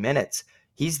 15 minutes,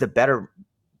 he's the better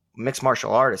mixed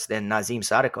martial artist than Nazim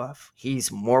Sadikov.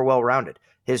 He's more well-rounded.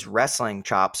 His wrestling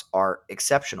chops are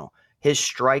exceptional. His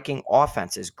striking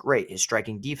offense is great. His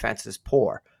striking defense is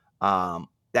poor.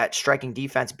 That striking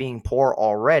defense being poor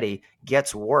already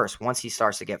gets worse once he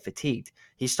starts to get fatigued.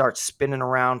 He starts spinning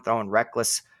around, throwing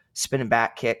reckless spinning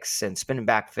back kicks and spinning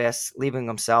back fists, leaving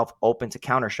himself open to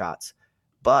counter shots.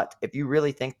 But if you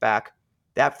really think back,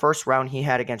 that first round he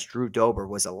had against Drew Dober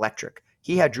was electric.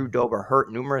 He had Drew Dober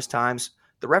hurt numerous times.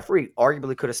 The referee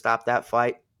arguably could have stopped that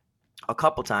fight a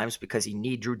couple times because he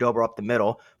kneed Drew Dober up the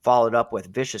middle, followed up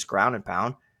with vicious ground and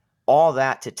pound. All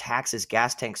that to tax his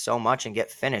gas tank so much and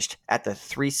get finished at the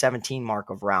 3:17 mark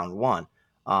of round one.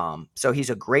 So he's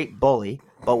a great bully,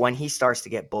 but when he starts to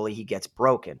get bully, he gets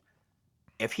broken.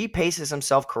 If he paces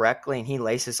himself correctly and he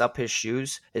laces up his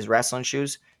shoes, his wrestling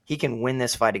shoes, he can win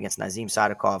this fight against Nazim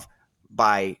Sadikov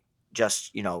by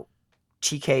just,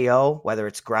 TKO, whether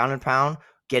it's ground and pound,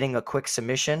 getting a quick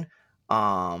submission,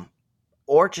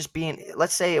 or just being,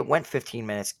 let's say it went 15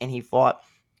 minutes and he fought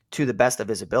to the best of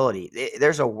his ability.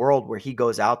 There's a world where he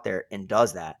goes out there and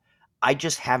does that. I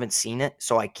just haven't seen it,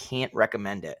 so I can't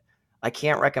recommend it. I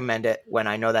can't recommend it when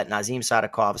I know that Nazim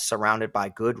Sadikov is surrounded by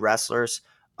good wrestlers.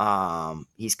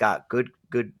 He's got good,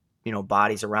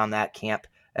 bodies around that camp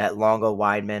at Longo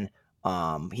Weidman.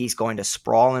 He's going to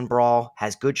sprawl and brawl,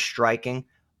 has good striking.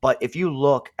 But if you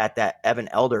look at that Evan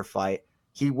Elder fight,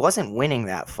 he wasn't winning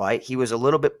that fight. He was a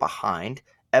little bit behind.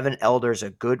 Evan Elder's a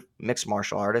good mixed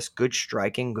martial artist, good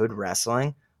striking, good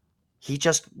wrestling. He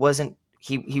just wasn't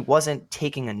he wasn't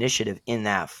taking initiative in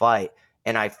that fight.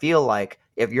 And I feel like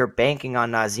if you're banking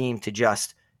on Nazim to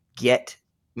just get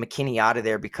McKinney out of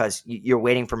there because you're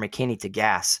waiting for McKinney to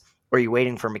gas or you're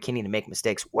waiting for McKinney to make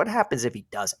mistakes, what happens if he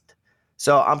doesn't?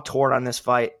 So I'm torn on this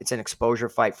fight. It's an exposure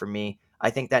fight for me. I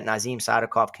think that Nazim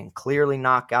Sadikov can clearly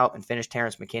knock out and finish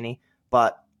Terrence McKinney.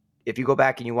 But if you go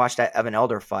back and you watch that Evan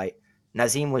Elder fight,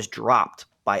 Nazim was dropped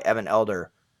by Evan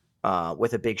Elder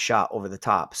with a big shot over the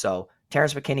top. So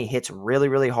Terrence McKinney hits really,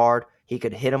 really hard. He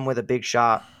could hit him with a big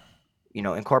shot,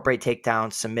 incorporate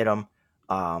takedowns, submit him.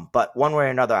 But one way or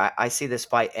another, I see this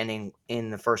fight ending in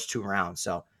the first 2 rounds.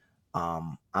 So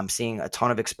I'm seeing a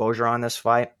ton of exposure on this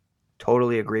fight.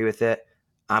 Totally agree with it.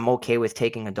 I'm okay with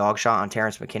taking a dog shot on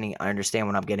Terrence McKinney. I understand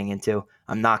what I'm getting into.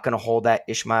 I'm not going to hold that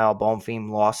Ishmael Bonfim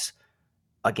loss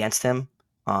against him.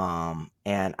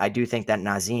 And I do think that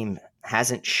Nazim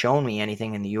hasn't shown me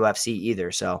anything in the UFC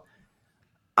either. So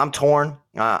I'm torn.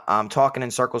 I'm talking in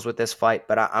circles with this fight,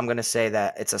 but I'm going to say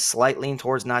that it's a slight lean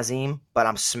towards Nazim, but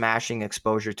I'm smashing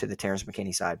exposure to the Terrence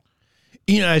McKinney side.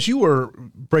 As you were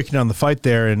breaking down the fight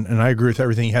there, and I agree with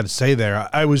everything you had to say there,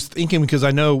 I was thinking, because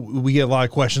I know we get a lot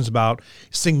of questions about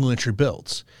single entry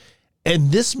builds.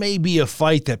 And this may be a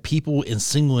fight that people in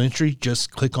single entry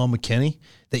just click on McKinney,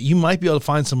 that you might be able to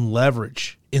find some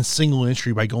leverage in single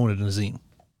entry by going to Nazim.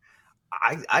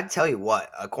 I tell you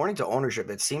what, according to ownership,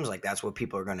 it seems like that's what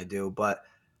people are going to do, but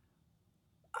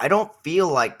I don't feel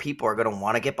like people are going to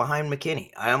want to get behind McKinney.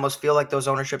 I almost feel like those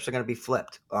ownerships are going to be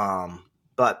flipped.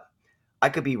 But I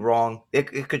could be wrong.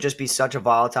 It could just be such a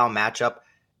volatile matchup,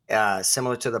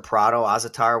 similar to the Prado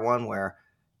Azatar one, where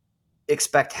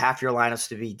expect half your lineups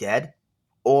to be dead,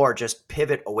 or just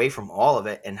pivot away from all of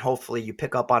it, and hopefully you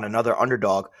pick up on another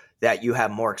underdog that you have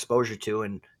more exposure to,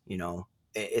 and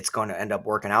it's going to end up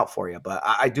working out for you. But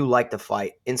I do like the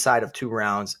fight. Inside of 2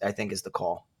 rounds, I think, is the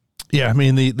call. Yeah, I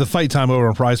mean, the fight time over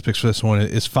on Prize Picks for this one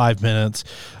is 5 minutes.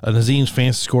 Nazim's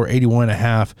fantasy score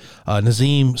 81.5.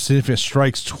 Nazim significant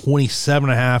strikes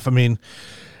 27.5.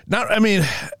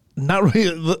 Not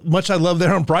really much I love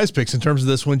there on Prize Picks in terms of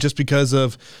this one, just because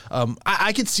of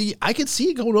I could see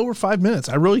it going over 5 minutes.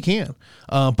 I really can.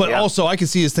 But also I could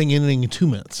see this thing ending in 2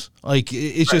 minutes. Like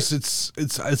it's right. just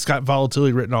it's got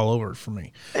volatility written all over it for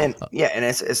me. And and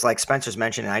it's like Spencer's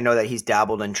mentioned, and I know that he's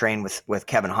dabbled and trained with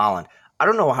Kevin Holland. I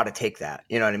don't know how to take that.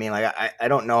 You know what I mean? Like I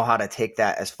don't know how to take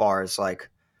that as far as, like,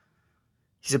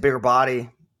 he's a bigger body.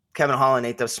 Kevin Holland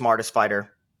ain't the smartest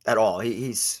fighter at all.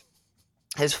 His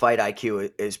fight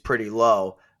IQ is pretty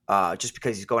low, just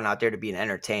because he's going out there to be an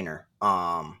entertainer.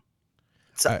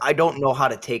 So I don't know how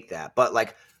to take that. But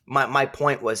like my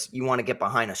point was, you want to get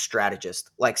behind a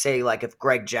strategist. Like, say, like if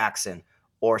Greg Jackson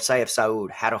or Saif Saud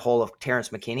had a hold of Terrence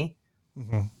McKinney,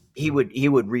 he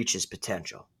would reach his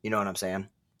potential. You know what I'm saying?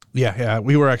 Yeah.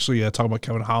 We were actually talking about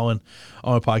Kevin Holland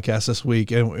on a podcast this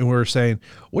week, and we were saying,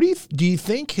 what do you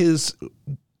think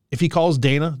if he calls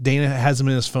Dana has him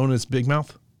in his phone as Big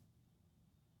Mouth?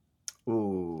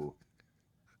 Ooh,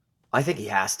 I think he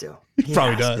has to. He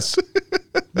probably does.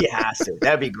 He has to.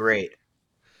 That'd be great.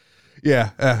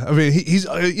 Yeah. I mean, he's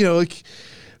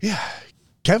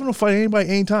Kevin will fight anybody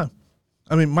anytime.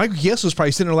 I mean, Michael Chiesa was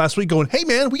probably sitting there last week going, "Hey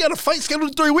man, we got a fight scheduled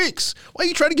in 3 weeks. Why are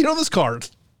you trying to get on this card?"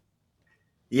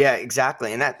 Yeah,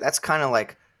 exactly. And that's kind of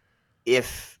like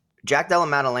if Jack Della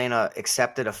Maddalena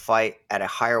accepted a fight at a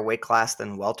higher weight class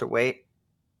than welterweight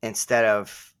instead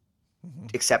of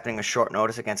accepting a short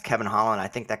notice against Kevin Holland. I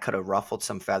think that could have ruffled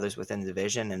some feathers within the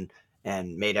division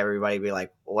and made everybody be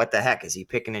like, well, what the heck? Is he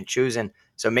picking and choosing?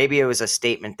 So maybe it was a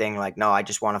statement thing, like, no, I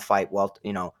just want to fight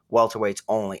welterweights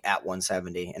only at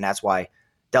 170. And that's why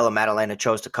Della Maddalena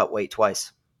chose to cut weight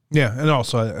twice. Yeah, and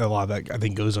also a lot of that, I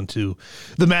think, goes into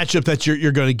the matchup that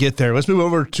you're going to get there. Let's move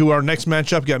over to our next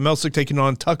matchup. You got Melsick taking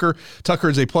on Tucker. Tucker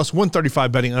is a plus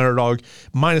 135 betting underdog,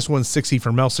 minus 160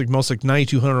 for Melsick. Melsick,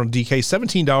 9,200 on DK,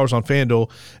 $17 on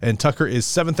FanDuel, and Tucker is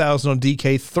 7,000 on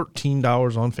DK,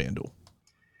 $13 on FanDuel.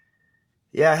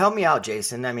 Yeah, help me out,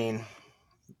 Jason. I mean,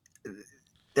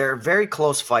 there are very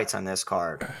close fights on this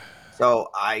card.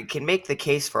 So I can make the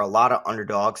case for a lot of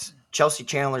underdogs. Chelsea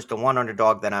Chandler's the one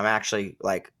underdog that I'm actually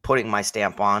like putting my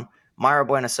stamp on. Mayra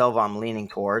Bueno Silva I'm leaning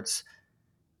towards.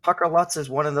 Tucker Lutz is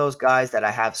one of those guys that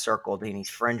I have circled, and he's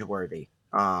fringe worthy.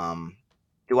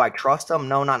 Do I trust him?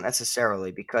 No, not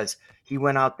necessarily, because he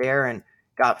went out there and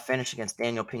got finished against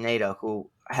Daniel Pineda, who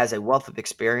has a wealth of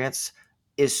experience,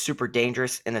 is super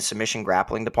dangerous in the submission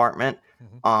grappling department.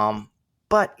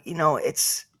 But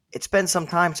it's been some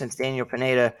time since Daniel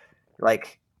Pineda,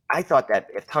 like, I thought that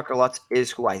if Tucker Lutz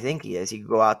is who I think he is, he could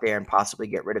go out there and possibly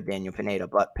get rid of Daniel Pineda.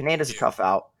 But Pineda's a tough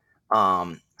out.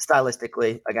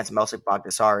 Stylistically, against Melsick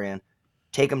Bagdasaryan,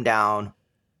 take him down,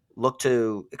 look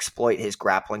to exploit his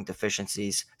grappling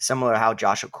deficiencies, similar to how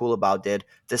Joshua Kulabau did,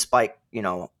 despite,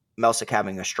 Melsick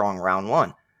having a strong round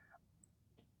one.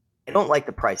 I don't like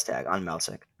the price tag on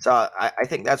Melsick. So I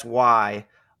think that's why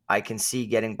I can see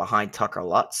getting behind Tucker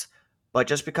Lutz. But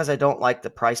just because I don't like the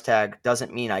price tag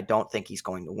doesn't mean I don't think he's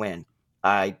going to win.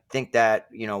 I think that,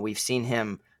 we've seen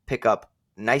him pick up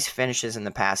nice finishes in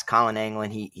the past. Colin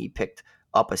Anglin, he picked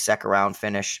up a second round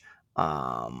finish.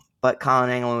 But Colin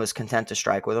Anglin was content to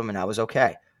strike with him, and that was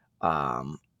okay.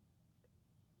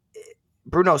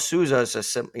 Bruno Souza is a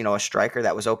striker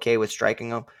that was okay with striking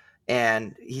him,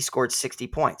 and he scored 60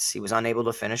 points. He was unable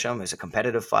to finish him. It was a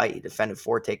competitive fight. He defended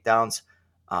 4 takedowns.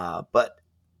 But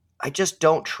I just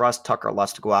don't trust Tucker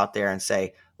Lutz to go out there and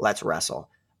say, let's wrestle.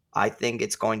 I think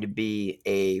it's going to be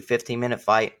a 15-minute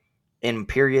fight. In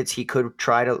periods, he could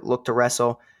try to look to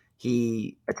wrestle.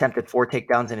 He attempted 4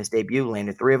 takedowns in his debut,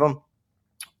 landed 3 of them.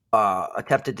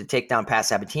 Attempted to take down Pat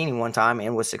Sabatini one time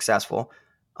and was successful.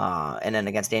 And then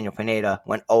against Daniel Pineda,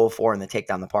 went 0-4 in the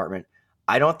takedown department.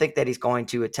 I don't think that he's going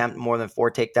to attempt more than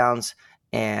 4 takedowns,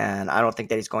 and I don't think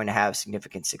that he's going to have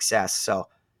significant success. So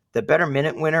the better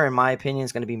minute winner, in my opinion,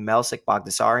 is going to be Melsick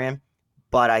Bogdasarian,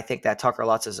 but I think that Tucker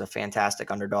Lutz is a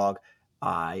fantastic underdog.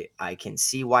 I can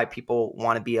see why people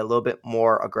want to be a little bit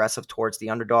more aggressive towards the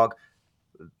underdog.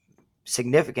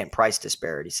 Significant price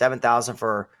disparity, $7,000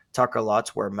 for Tucker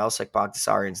Lutz, where Melsick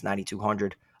Bogdasarian's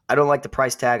 $9,200. I don't like the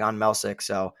price tag on Melsick,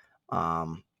 so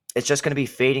it's just going to be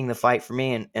fading the fight for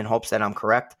me in hopes that I'm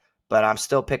correct, but I'm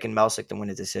still picking Melsick to win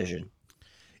a decision.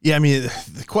 Yeah, I mean,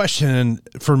 the question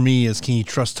for me is, can you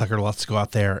trust Tucker Lutz to go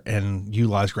out there and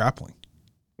utilize grappling?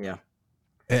 Yeah.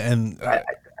 And I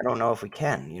don't know if we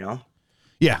can,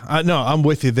 Yeah, no, I'm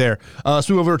with you there. Let's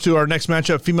move over to our next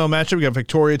matchup, female matchup. We got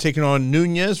Victoria taking on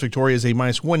Nunez. Victoria is a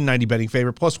minus 190 betting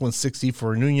favorite, plus 160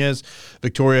 for Nunez.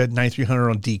 Victoria, 9,300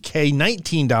 on DK,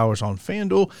 $19 on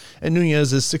FanDuel. And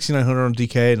Nunez is 6,900 on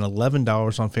DK and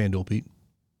 $11 on FanDuel, Pete.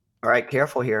 All right,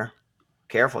 careful here.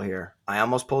 I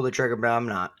almost pulled the trigger, but I'm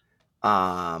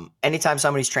not. Anytime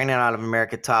somebody's training out of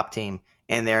America Top Team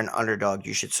and they're an underdog,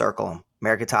 you should circle them.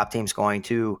 America Top Team's going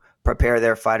to prepare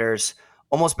their fighters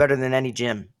almost better than any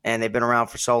gym, and they've been around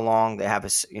for so long. They have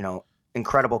a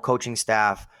incredible coaching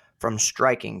staff, from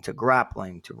striking to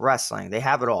grappling to wrestling. They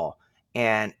have it all,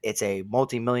 and it's a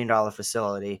multi-million-dollar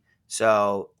facility.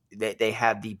 So they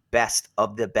have the best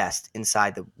of the best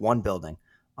inside the one building.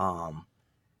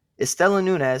 Estela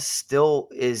Nunez still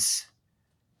is.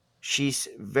 She's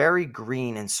very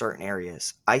green in certain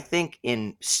areas. I think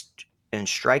in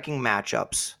striking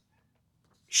matchups,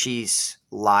 she's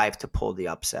live to pull the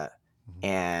upset.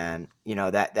 And,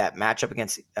 that matchup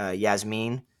against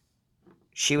Yasmin,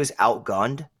 she was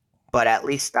outgunned, but at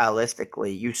least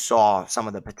stylistically, you saw some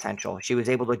of the potential. She was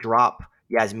able to drop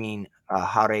Yasmin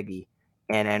Jauregui,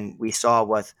 and then we saw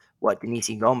what Denise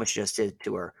Gomes just did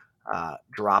to her,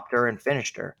 dropped her and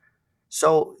finished her.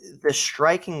 So the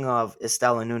striking of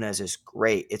Estela Nunez is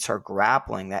great. It's her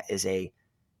grappling that is a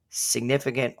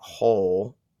significant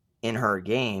hole in her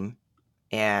game.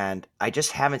 And I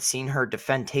just haven't seen her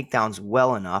defend takedowns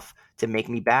well enough to make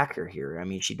me back her here. I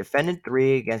mean, she defended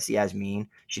 3 against Yasmin.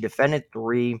 She defended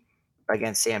 3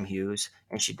 against Sam Hughes.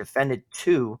 And she defended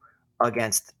 2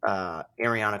 against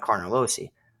Ariana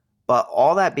Carnelossi. But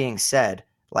all that being said,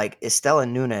 Estela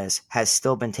Nunez has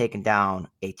still been taken down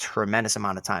a tremendous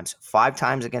amount of times. 5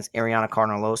 times against Ariana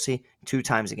Carnelossi, 2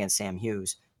 times against Sam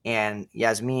Hughes. And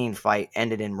Yasmin fight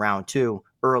ended in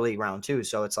early round 2.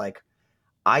 So it's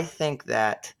I think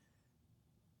that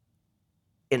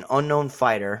an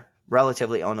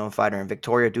relatively unknown fighter in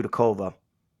Victoria Dudakova,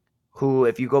 who,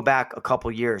 if you go back a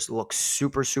couple years, looks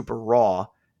super, super raw,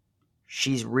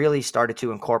 she's really started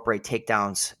to incorporate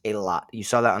takedowns a lot. You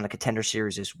saw that on the Contender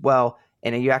Series as well,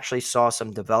 and you actually saw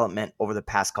some development over the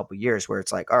past couple years where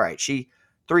it's all right, 3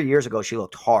 years ago, she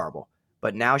looked horrible,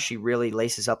 but now she really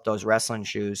laces up those wrestling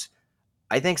shoes.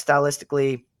 I think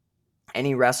stylistically,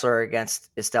 any wrestler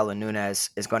against Estela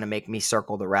Nunez is going to make me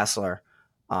circle the wrestler.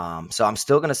 So I'm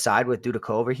still going to side with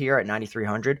Dudakova here at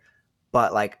 9,300.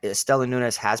 But Estela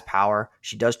Nunez has power.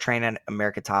 She does train at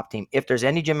American Top Team. If there's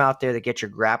any gym out there that gets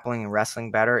your grappling and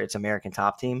wrestling better, it's American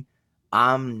Top Team.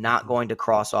 I'm not going to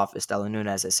cross off Estela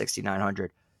Nunez at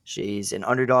 6,900. She's an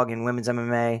underdog in women's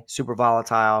MMA, super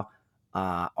volatile.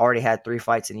 Already had 3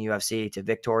 fights in the UFC to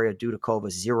Victoria Dudakova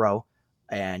 0.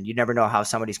 And you never know how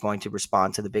somebody's going to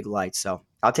respond to the big lights. So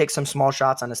I'll take some small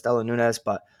shots on Estela Nunez,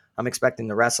 but I'm expecting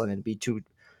the wrestling to be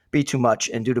too much.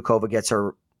 And Dudakova gets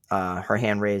her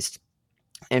hand raised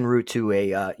en route to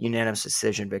a unanimous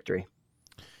decision victory.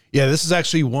 Yeah, this is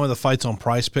actually one of the fights on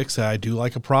Prize Picks that I do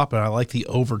like a prop, and I like the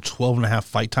over 12.5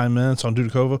 fight time minutes on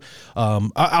Dudakova.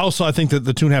 I think that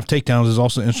the 2.5 takedowns is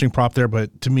also an interesting prop there,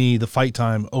 but to me, the fight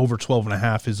time over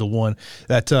 12.5 is the one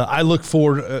that I look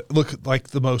like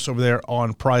the most over there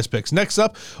on Prize Picks. Next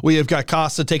up, we have got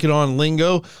Costa taking on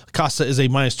Lingo. Costa is a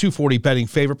minus 240 betting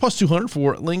favorite, plus 200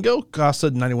 for Lingo. Costa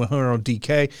 9,100 on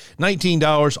DK,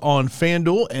 $19 on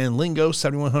FanDuel, and Lingo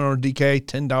 7,100 on DK,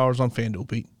 $10 on FanDuel.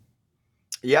 Pete.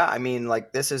 Yeah, I mean,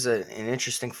 like this is an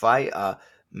interesting fight.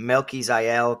 Melky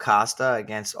Zael Costa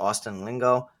against Austin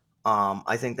Lingo.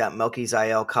 I think that Melky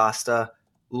Zael Costa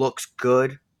looks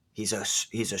good. He's a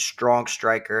strong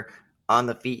striker. On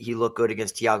the feet, he looked good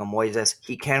against Thiago Moises.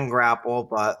 He can grapple,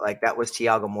 but like that was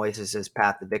Thiago Moises'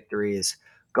 path to victory is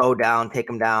go down, take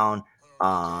him down,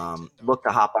 look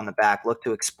to hop on the back, look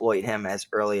to exploit him as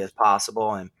early as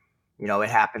possible. And, it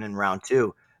happened in round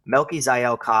two. Melky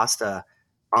Zael Costa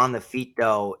on the feet,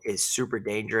 though, is super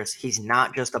dangerous. He's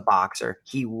not just a boxer.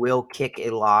 He will kick a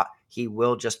lot. He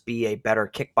will just be a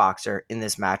better kickboxer in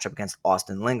this matchup against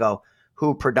Austin Lingo,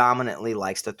 who predominantly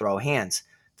likes to throw hands.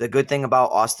 The good thing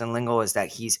about Austin Lingo is that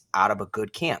he's out of a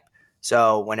good camp.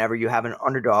 So whenever you have an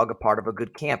underdog, a part of a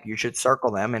good camp, you should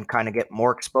circle them and kind of get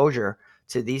more exposure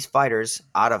to these fighters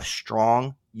out of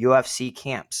strong UFC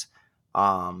camps.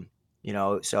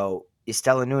 So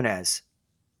Estela Nunes,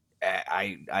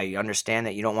 I understand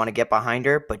that you don't want to get behind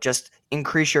her, but just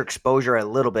increase your exposure a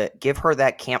little bit. Give her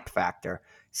that camp factor.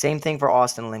 Same thing for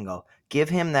Austin Lingo. Give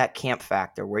him that camp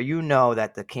factor where you know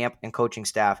that the camp and coaching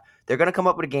staff, they're going to come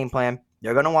up with a game plan.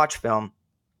 They're going to watch film,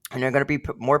 and they're going to be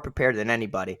more prepared than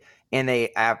anybody. And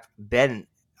they have been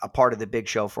a part of the big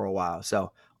show for a while.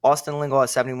 So Austin Lingo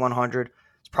at 7,100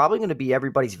 is probably going to be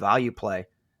everybody's value play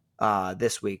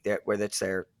this week, where that's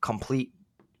their complete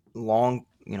long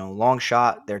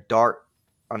shot, their dart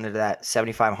under that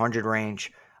 7,500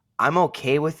 range. I'm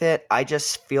okay with it. I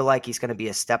just feel like he's going to be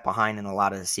a step behind in a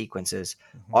lot of the sequences.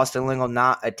 Mm-hmm. Austin Lingo,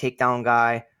 not a takedown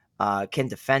guy, can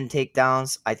defend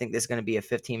takedowns. I think this is going to be a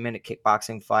 15-minute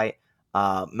kickboxing fight.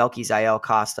 Melky Zael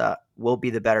Costa will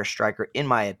be the better striker, in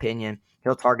my opinion.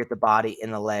 He'll target the body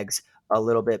and the legs a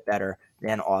little bit better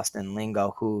than Austin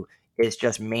Lingo, who is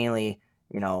just mainly,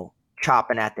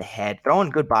 chopping at the head, throwing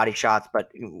good body shots,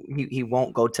 but he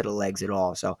won't go to the legs at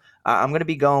all. So I'm going to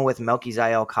be going with Melky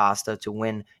Zael Costa to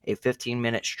win a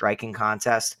 15-minute striking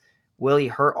contest. Will he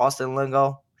hurt Austin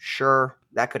Lingo? Sure,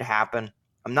 that could happen.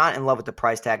 I'm not in love with the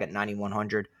price tag at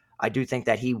 9,100. I do think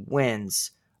that he wins,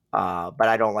 but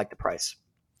I don't like the price.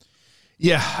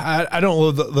 Yeah, I don't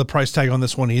love the price tag on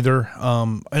this one either.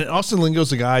 And Austin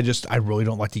Lingo's a guy I really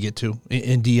don't like to get to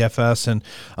in DFS. And,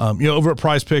 over at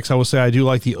Prize Picks, I will say I do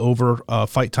like the over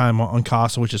fight time on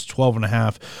Costa, which is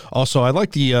 12.5. Also, I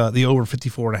like the over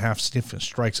 54.5 significant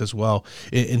strikes as well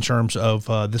in terms of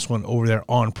this one over there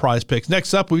on Prize Picks.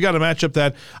 Next up, we've got a matchup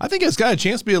that I think has got a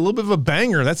chance to be a little bit of a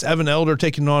banger. That's Evan Elder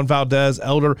taking on Valdez.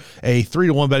 Elder, a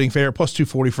 3-1 betting favorite, plus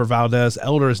 240 for Valdez.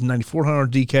 Elder is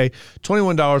 9,400 DK,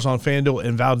 $21 on FanDuel.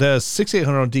 And Valdez,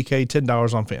 6,800 on DK,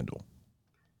 $10 on FanDuel.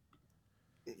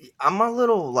 I'm a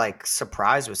little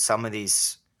surprised with some of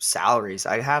these salaries,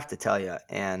 I have to tell you.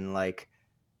 And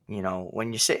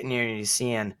when you're sitting here and you're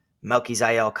seeing Melky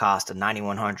Zael Costa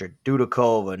 9,100,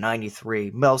 Dudakova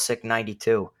 93, Milsic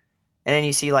 92, and then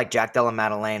you see Jack Della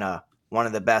Maddalena, one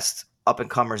of the best up and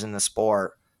comers in the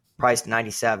sport, priced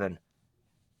 97.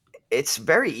 It's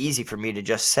very easy for me to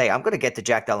just say I'm going to get the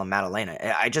Jack Della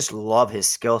Maddalena. I just love his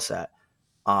skill set.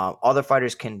 Other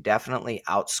fighters can definitely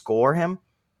outscore him,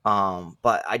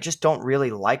 but I just don't really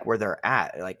like where they're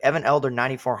at. Evan Elder,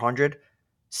 9,400,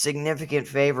 significant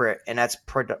favorite, and that's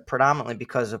predominantly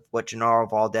because of what Genaro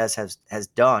Valdez has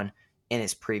done in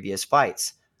his previous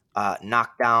fights.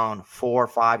 Knocked down 4,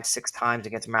 5, 6 times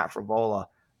against Matt Frivola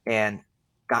and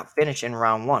got finished in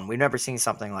round 1. We've never seen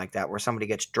something like that where somebody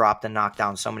gets dropped and knocked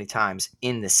down so many times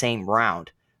in the same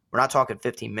round. We're not talking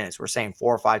 15 minutes. We're saying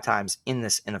 4 or 5 times in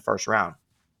the first round.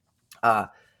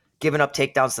 Giving up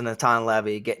takedowns to Natan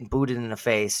Levy, getting booted in the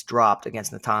face, dropped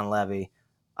against Natan Levy.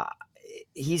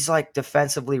 He's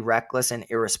defensively reckless and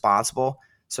irresponsible.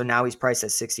 So now he's priced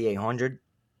at 6,800.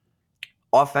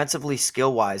 Offensively,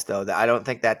 skill-wise, though, I don't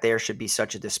think that there should be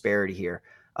such a disparity here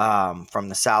from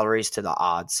the salaries to the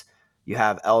odds. You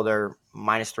have Elder,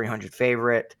 minus 300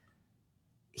 favorite.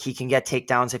 He can get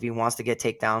takedowns if he wants to get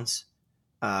takedowns.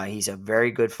 He's a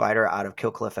very good fighter out of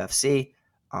Killcliff FC.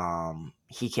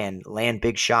 He can land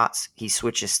big shots. He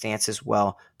switches stances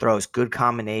well, throws good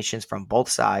combinations from both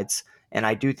sides. And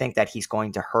I do think that he's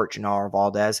going to hurt Genaro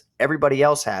Valdez. Everybody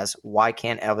else has. Why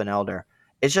can't Evan Elder?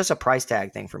 It's just a price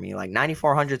tag thing for me.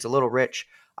 9,400 is a little rich.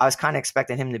 I was kind of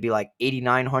expecting him to be like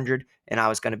 8,900, and I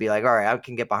was going to be like, all right, I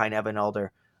can get behind Evan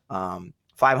Elder.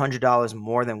 $500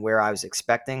 more than where I was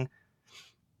expecting.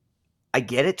 I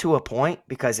get it to a point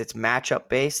because it's matchup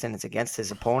based and it's against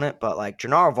his opponent, but like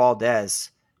Genaro Valdez,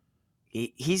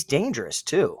 he's dangerous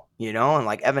too, and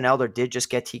like Evan Elder did just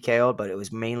get TKO'd, but it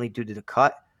was mainly due to the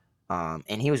cut,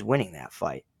 and he was winning that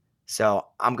fight. So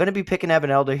I'm going to be picking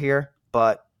Evan Elder here,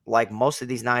 but like most of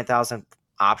these 9,000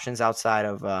 options outside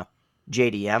of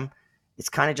JDM, it's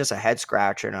kind of just a head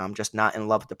scratcher, and I'm just not in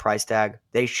love with the price tag.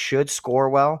 They should score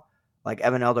well. Like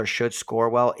Evan Elder should score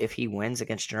well if he wins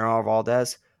against Genaro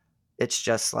Valdez. It's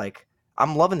just like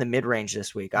I'm loving the mid-range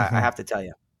this week. I have to tell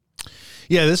you.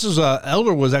 Yeah, this is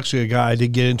Elder was actually a guy I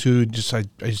did get into. I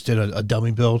just did a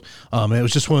dummy build. And it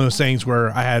was just one of those things where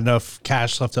I had enough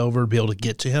cash left over to be able to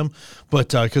get to him.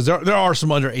 But because there are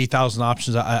some under 8,000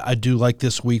 options I do like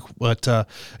this week. But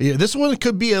yeah, this one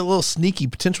could be a little sneaky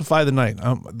potential fight of the night.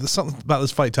 There's something about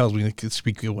this fight tells me it could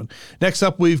be a good one. Next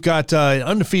up, we've got an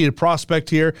undefeated prospect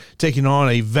here taking on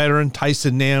a veteran,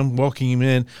 Tyson Nam, welcoming him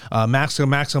in. Maxim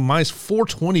minus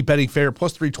 420 betting favorite,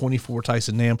 plus 320 for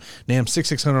Tyson Nam. Nam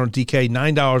 6,600 on DK,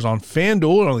 $9 on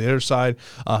FanDuel. And on the other side,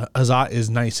 Azat is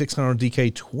 9,600 on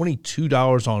DK,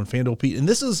 $22 on FanDuel, Pete. And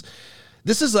this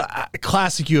is a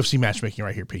classic UFC matchmaking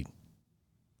right here, Pete.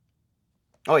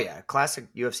 Oh yeah, classic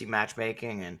UFC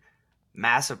matchmaking and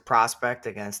massive prospect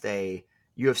against a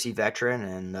UFC veteran.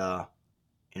 And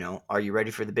are you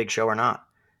ready for the big show or not?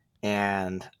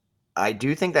 And I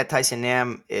do think that Tyson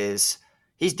Nam he's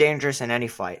dangerous in any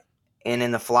fight. And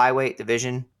in the flyweight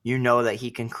division, that he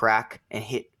can crack and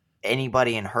hit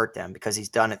anybody and hurt them because he's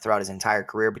done it throughout his entire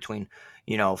career between,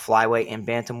 flyweight and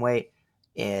bantamweight.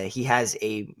 He has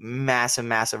a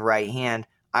massive right hand.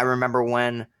 I remember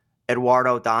when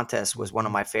Eduardo Dantas was one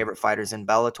of my favorite fighters in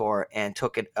Bellator and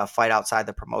took a fight outside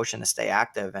the promotion to stay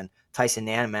active, and Tyson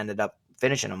Nam ended up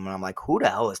finishing him. And I'm like, who the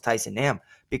hell is Tyson Nam?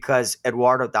 Because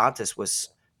Eduardo Dantas was,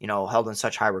 held in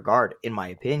such high regard, in my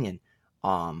opinion.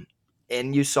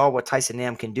 And you saw what Tyson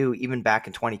Nam can do even back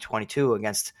in 2022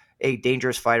 against a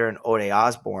dangerous fighter in Ode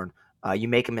Osborne. You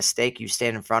make a mistake, you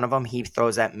stand in front of him, he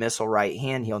throws that missile right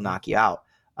hand, he'll knock you out.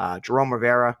 Jerome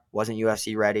Rivera wasn't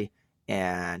UFC ready,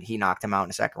 and he knocked him out in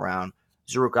the second round.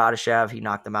 Zaruk Adashev, he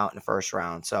knocked him out in the first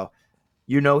round. So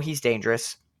he's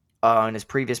dangerous. In his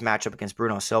previous matchup against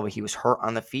Bruno Silva, he was hurt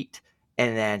on the feet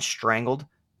and then strangled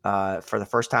for the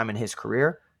first time in his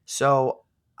career. So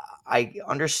I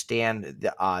understand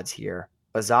the odds here.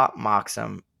 Azat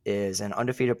Maxim is an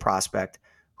undefeated prospect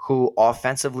who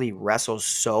offensively wrestles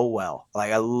so well.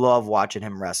 Like, I love watching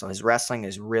him wrestle. His wrestling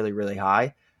is really, really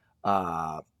high.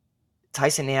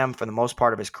 Tyson Nam, for the most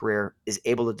part of his career, is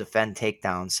able to defend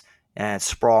takedowns and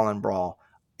sprawl and brawl.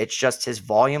 It's just his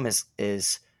volume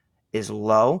is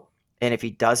low, and if he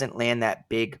doesn't land that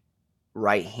big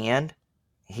right hand,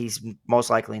 he's most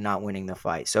likely not winning the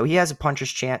fight. So he has a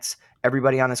puncher's chance.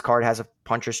 Everybody on this card has a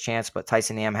puncher's chance, but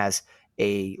Tyson Nam has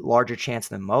a larger chance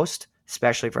than most,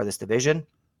 especially for this division.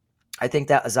 I think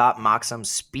that Azat Maxim's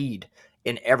speed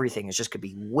in everything is just could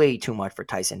be way too much for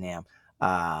Tyson Nam.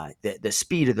 The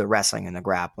speed of the wrestling and the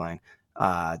grappling,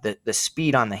 the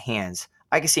speed on the hands.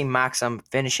 I can see Maxim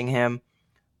finishing him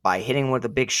by hitting with a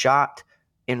big shot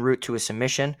en route to a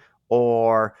submission,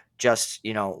 or just,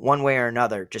 one way or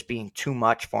another, just being too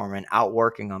much for him and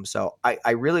outworking him. So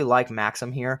I really like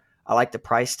Maxim here. I like the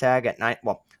price tag at nine.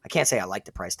 Well, I can't say I like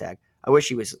the price tag. I wish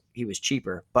he was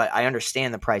cheaper, but I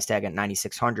understand the price tag at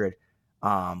 9,600.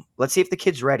 Let's see if the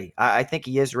kid's ready. I think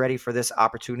he is ready for this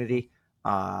opportunity.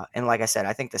 And like I said,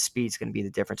 I think the speed's going to be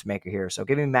the difference maker here. So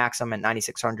give me Maxim at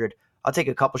 9,600. I'll take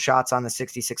a couple shots on the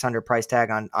 6,600 price tag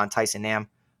on Tyson Nam.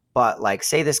 But like,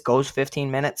 say this goes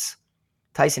 15 minutes,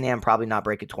 Tyson Nam probably not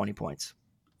breaking 20 points.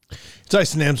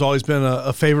 Tyson Nam's always been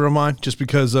a favorite of mine just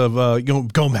because of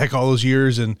going back all those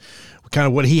years and kind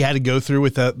of what he had to go through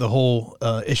with the whole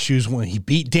issues when he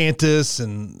beat Dantas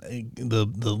and the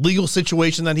legal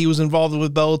situation that he was involved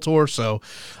with Bellator. So,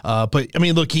 but I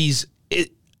mean, look, if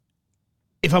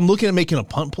I'm looking at making a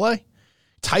punt play,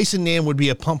 Tyson Nam would be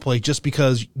a punt play just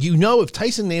because if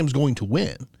Tyson Nam's going to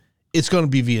win, it's going to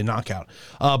be via knockout.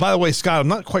 By the way, Scott, I'm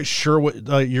not quite sure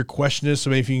what your question is, so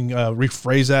maybe you can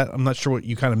rephrase that. I'm not sure what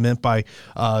you kind of meant by,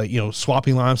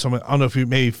 swapping lines. So I don't know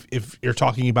if you're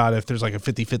talking about if there's like a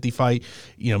 50-50 fight,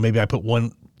 maybe I put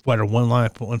one fighter one line, I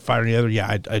put one fighter in the other. Yeah,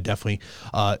 I definitely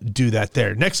do that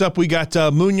there. Next up, we got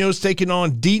Munoz taking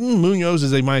on Deaton. Munoz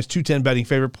is a minus 210 betting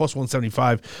favorite, plus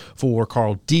 175 for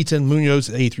Carl Deaton.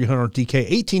 Munoz, 8,300 DK,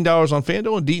 $18 on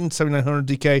FanDuel, and Deaton, 7,900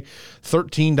 DK,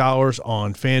 $13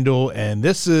 on FanDuel. And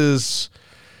this is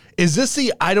this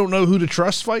the I don't know who to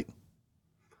trust fight?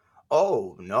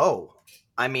 Oh, no.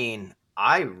 I mean,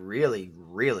 I really,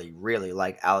 really, really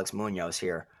like Alex Munoz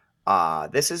here.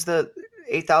 This is the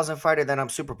 8,000 fighter that I'm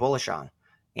super bullish on.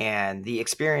 And the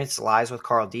experience lies with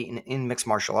Carl Deaton in mixed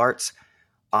martial arts.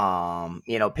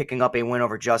 Picking up a win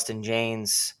over Justin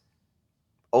James,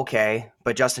 okay,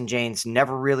 but Justin James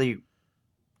never really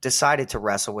decided to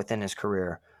wrestle within his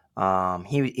career.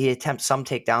 He attempted some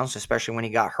takedowns, especially when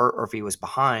he got hurt or if he was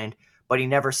behind, but he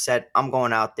never said, I'm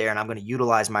going out there and I'm going to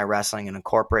utilize my wrestling and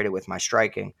incorporate it with my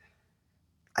striking.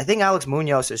 I think Alex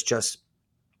Munoz is just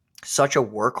such a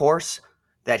workhorse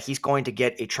that he's going to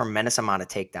get a tremendous amount of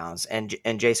takedowns.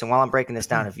 And Jason, while I'm breaking this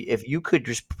down, if you could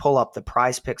just pull up the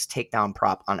Prize Picks takedown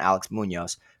prop on Alex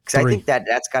Munoz, because I think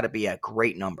that's got to be a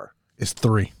great number. It's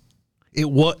 3. It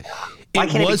was. Why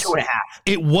can't it be 2.5?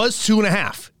 It was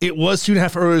 2.5. It was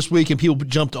 2.5 earlier this week, and people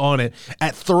jumped on it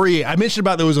at 3. I mentioned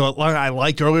about there was a line I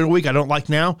liked earlier in the week. I don't like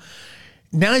now.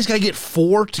 Now he's got to get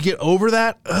 4 to get over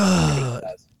that.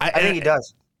 I think he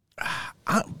does.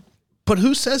 But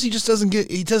who says he just doesn't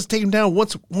get? He doesn't take him down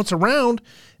once around,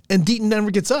 and Deaton never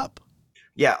gets up.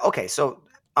 Yeah. Okay. So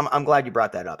I'm glad you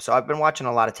brought that up. So I've been watching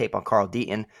a lot of tape on Carl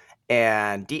Deaton,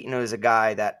 and Deaton is a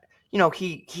guy that,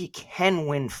 he can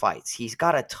win fights. He's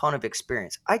got a ton of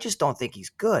experience. I just don't think he's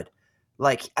good.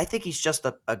 Like, I think he's just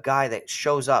a guy that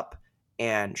shows up,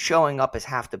 and showing up is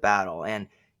half the battle. And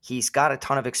he's got a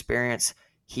ton of experience.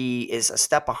 He is a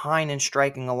step behind in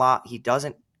striking a lot.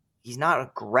 He's not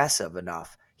aggressive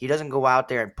enough. He doesn't go out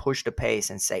there and push the pace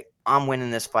and say, I'm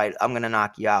winning this fight, I'm going to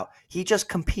knock you out. He just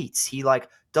competes. He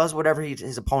does whatever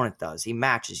his opponent does. He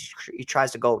matches. He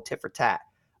tries to go tit for tat.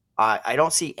 I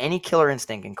don't see any killer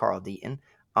instinct in Carl Deaton.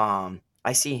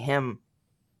 I see him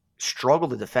struggle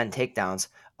to defend takedowns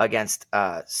against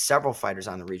several fighters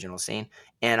on the regional scene.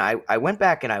 And I went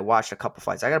back and I watched a couple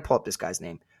fights. I got to pull up this guy's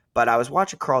name. But I was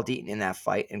watching Carl Deaton in that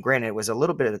fight. And granted, it was a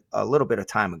little bit of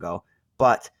time ago.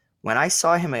 But when I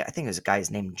saw him, I think it was a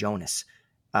guy's named Jonas.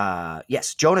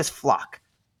 Yes, Jonas Flock.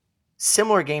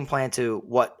 Similar game plan to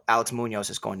what Alex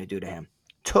Munoz is going to do to him.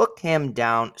 Took him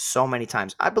down so many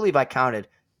times. I believe I counted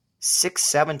 6,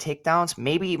 7 takedowns,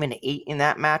 maybe even 8 in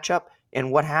that matchup.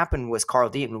 And what happened was Carl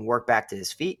Deaton would work back to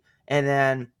his feet. And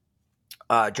then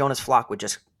Jonas Flock would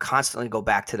just constantly go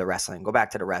back to the wrestling.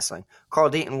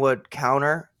 Carl Deaton would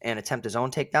counter and attempt his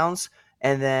own takedowns.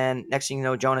 And then next thing you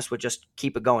know, Jonas would just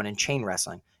keep it going in chain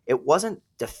wrestling. It wasn't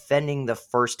defending the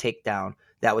first takedown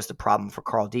that was the problem for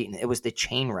Carl Deaton. It was the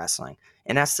chain wrestling.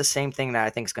 And that's the same thing that I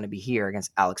think is going to be here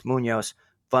against Alex Munoz.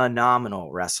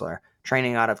 Phenomenal wrestler,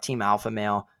 training out of Team Alpha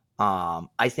Male.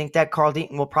 I think that Carl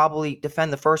Deaton will probably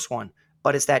defend the first one,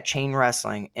 but it's that chain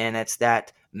wrestling and it's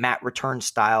that mat return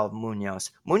style of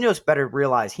Munoz. Munoz better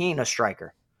realize he ain't a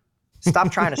striker.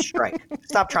 Stop trying to strike.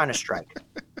 Stop trying to strike.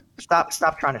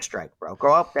 Stop trying to strike, bro.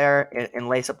 Go up there and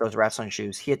lace up those wrestling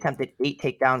shoes. He attempted 8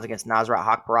 takedowns against Nasrat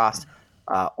Haqparast,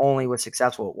 only was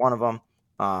successful at one of them,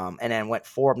 and then went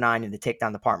 4 of 9 in the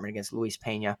takedown department against Luis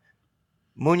Pena.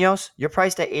 Munoz, you're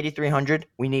priced at 8,300.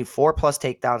 We need 4+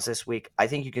 takedowns this week. I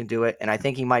think you can do it, and I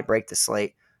think he might break the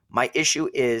slate. My issue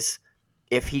is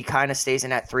if he kind of stays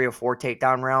in that 3 or 4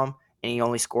 takedown realm and he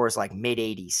only scores like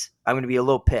mid-80s. I'm going to be a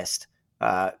little pissed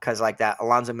because like that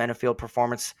Alonzo Menafield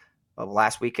performance of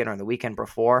last weekend or the weekend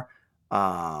before,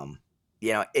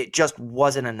 it just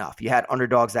wasn't enough. You had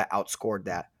underdogs that outscored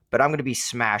that. But I'm going to be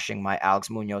smashing my Alex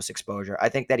Munoz exposure. I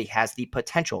think that he has the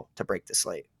potential to break the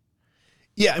slate.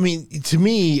 Yeah, I mean, to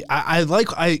me,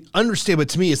 I understand, but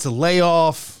to me, it's the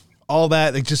layoff, all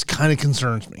that. It just kind of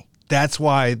concerns me. That's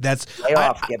why. Lay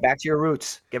off. Get back to your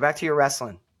roots. Get back to your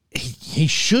wrestling. He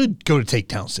should go to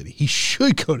Takedown City. He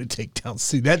should go to Takedown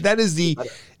City. That is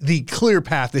the clear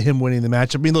path to him winning the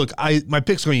match. I mean, look, my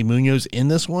pick's going to be Munoz in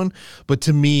this one, but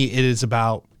to me, it is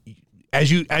about,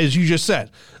 as you just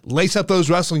said, lace up those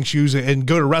wrestling shoes and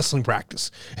go to wrestling practice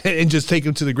and just take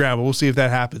them to the ground. But we'll see if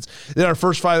that happens. Then our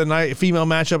first fight of the night, a female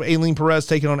matchup, Aileen Perez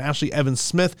taking on Ashley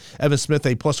Evans-Smith. Evans-Smith,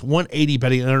 a plus 180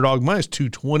 betting underdog, minus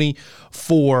 220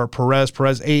 for Perez.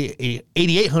 Perez,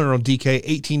 8,800 on DK,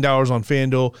 $18 on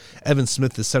FanDuel.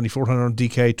 Evans-Smith is 7,400 on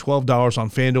DK, $12 on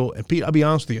FanDuel. And Pete, I'll be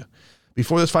honest with you,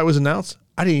 before this fight was announced,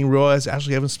 I didn't even realize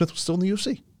Ashley Evans-Smith was still in the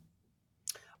UFC.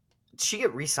 Did she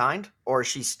get re-signed, or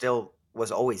she still was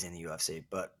always in the UFC?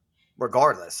 But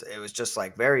regardless, it was just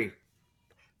like very,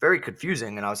 very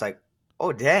confusing. And I was like,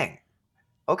 oh, dang.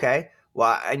 Okay.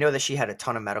 Well, I know that she had a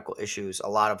ton of medical issues, a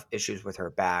lot of issues with her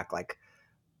back, like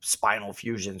spinal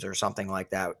fusions or something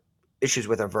like that, issues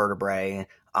with her vertebrae.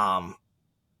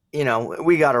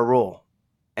 We got a rule,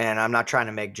 and I'm not trying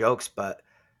to make jokes, but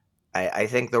I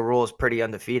think the rule is pretty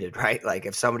undefeated, right? Like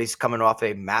if somebody's coming off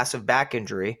a massive back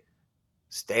injury,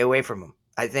 stay away from them.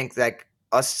 I think that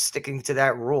us sticking to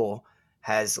that rule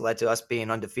has led to us being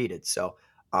undefeated. So,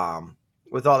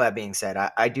 with all that being said,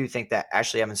 I do think that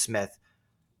Ashley Evans Smith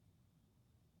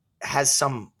has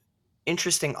some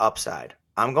interesting upside.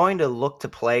 I'm going to look to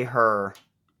play her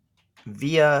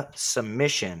via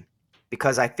submission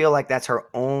because I feel like that's her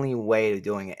only way of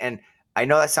doing it. And I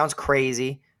know that sounds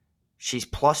crazy. She's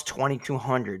plus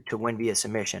 2,200 to win via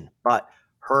submission, but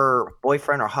her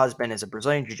boyfriend or husband is a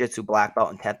Brazilian Jiu-Jitsu black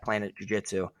belt in 10th Planet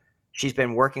Jiu-Jitsu. She's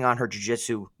been working on her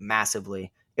Jiu-Jitsu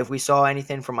massively. If we saw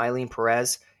anything from Eileen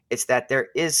Perez, it's that there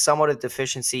is somewhat of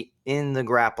deficiency in the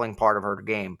grappling part of her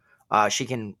game. She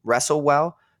can wrestle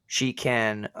well. She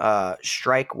can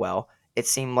strike well. It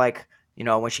seemed like,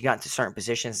 when she got into certain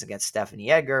positions against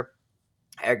Stephanie Edgar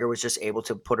was just able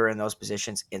to put her in those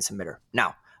positions and submit her.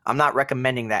 Now, I'm not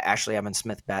recommending that Ashley Evans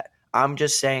Smith bet. I'm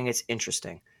just saying it's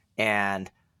interesting. And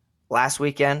last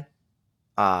weekend,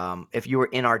 if you were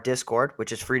in our Discord,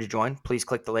 which is free to join, please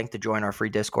click the link to join our free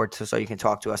Discord so you can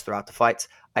talk to us throughout the fights.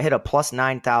 I hit a plus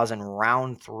 9,000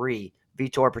 round 3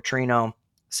 Vitor Petrino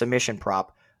submission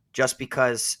prop just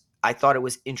because I thought it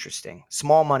was interesting.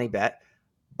 Small money bet,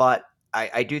 but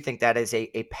I do think that is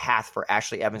a path for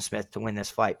Ashley Evans Smith to win this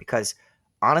fight because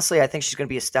honestly, I think she's going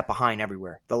to be a step behind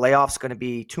everywhere. The layoff's going to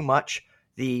be too much.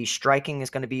 The striking is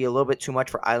going to be a little bit too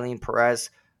much for Eileen Perez.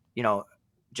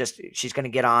 She's going to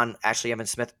get on Ashley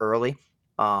Evans Smith early.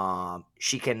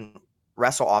 She can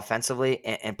wrestle offensively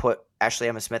and put Ashley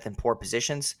Evans Smith in poor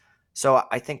positions. So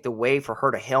I think the way for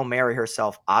her to Hail Mary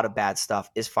herself out of bad stuff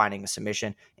is finding a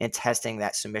submission and testing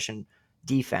that submission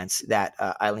defense that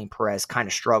Eileen Perez kind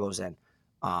of struggles in.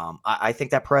 I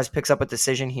think that Perez picks up a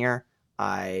decision here.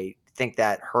 I think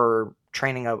that her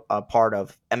training a part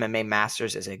of MMA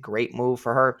Masters is a great move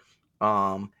for her.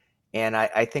 And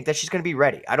I think that she's going to be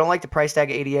ready. I don't like the price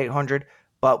tag at 8,800,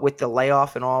 but with the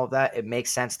layoff and all of that, it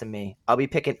makes sense to me. I'll be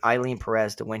picking Eileen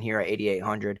Perez to win here at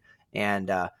 8,800, and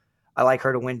I like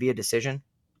her to win via decision.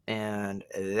 And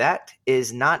that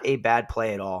is not a bad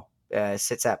play at all. It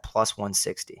sits at plus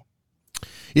 160.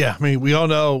 Yeah, I mean, we all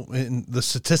know in the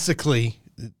statistically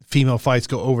female fights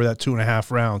go over that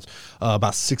 2.5 rounds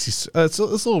about 60. It's a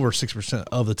little over 6%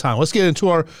 of the time. Let's get into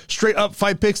our straight up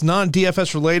fight picks,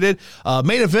 non-DFS related.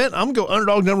 Main event, I'm going to go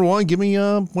underdog number 1. Give me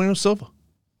Bueno Silva.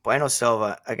 Bueno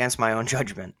Silva against my own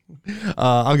judgment.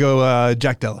 I'll go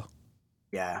Jack Della.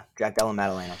 Yeah, Jack Della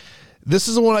Maddalena. This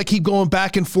is the one I keep going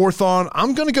back and forth on.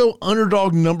 I'm going to go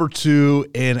underdog number 2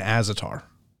 in Azatar.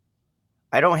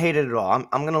 I don't hate it at all.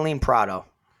 I'm going to lean Prado.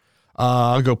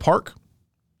 I'll go Park.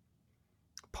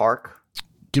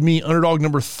 Give me underdog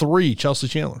number 3, Chelsea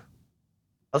Chandler.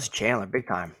 Chelsea Chandler, big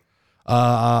time.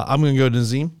 I'm going to go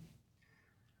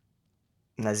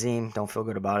Nazim, don't feel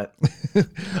good about it.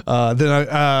 Then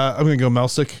I'm going to go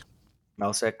Melsick.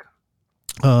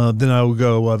 Then I will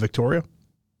go Victoria.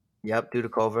 Yep,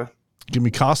 Dudakova. Give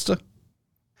me Costa.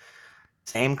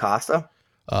 Same Costa.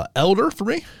 Elder for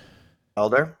me.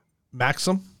 Elder.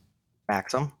 Maxim.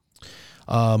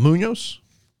 Munoz.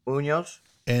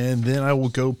 And then I will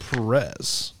go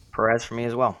Perez for me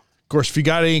as well. Of course, if you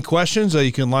got any questions,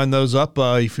 you can line those up.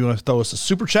 If you want to throw us a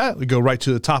super chat, we go right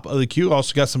to the top of the queue.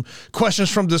 Also got some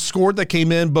questions from Discord that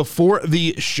came in before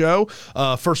the show.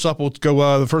 First up, we'll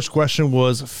go. The first question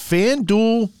was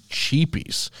FanDuel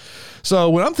cheapies. So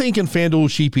when I'm thinking FanDuel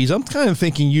cheapies, I'm kind of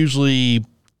thinking usually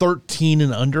 13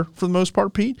 and under for the most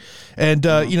part, Pete. And,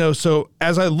 so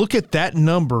as I look at that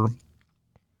number,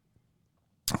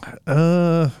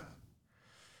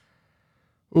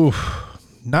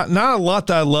 not a lot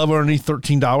that I love underneath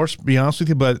 $13, to be honest with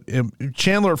you, but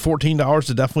Chandler at $14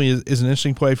 it definitely is an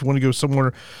interesting play if you want to go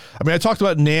somewhere. I mean, I talked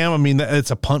about Nam. I mean, it's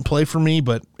a punt play for me,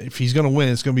 but if he's going to win,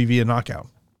 it's going to be via knockout.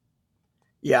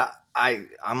 Yeah,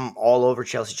 I'm all over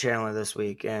Chelsea Chandler this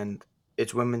week, and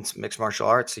it's women's mixed martial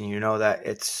arts, and you know that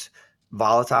it's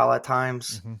volatile at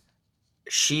times. Mm-hmm.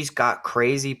 She's got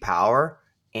crazy power,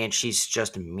 and she's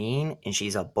just mean, and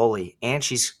she's a bully, and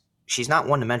she's not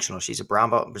one-dimensional. She's a brown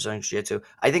belt in Brazilian Jiu-Jitsu.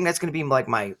 I think that's going to be like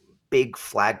my big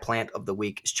flag plant of the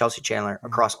week is Chelsea Chandler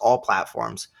across all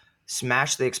platforms.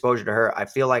 Smash the exposure to her. I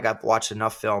feel like I've watched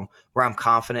enough film where I'm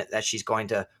confident that she's going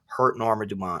to hurt Norma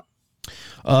Dumont.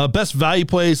 Best value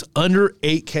plays under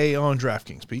 8K on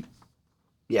DraftKings, Pete.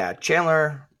 Yeah,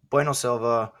 Chandler, Bueno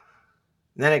Silva.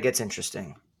 Then it gets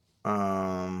interesting.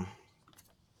 Then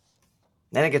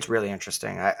it gets really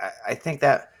interesting. I think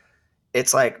that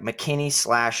it's like McKinney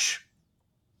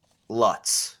 /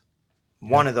 Lutz,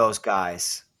 one of those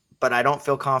guys. But I don't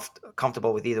feel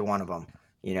comfortable with either one of them.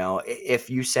 You know, if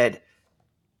you said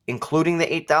including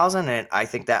the 8,000, and I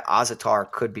think that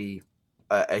Azatar could be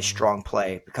a strong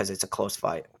play because it's a close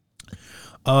fight.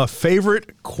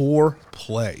 Favorite core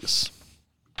plays.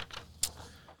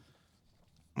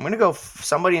 I'm going to go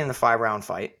somebody in the 5-round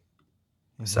fight.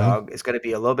 Mm-hmm. So it's going to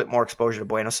be a little bit more exposure to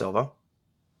Bueno Silva,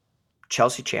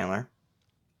 Chelsea Chandler,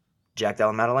 Jack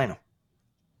Della Maddalena.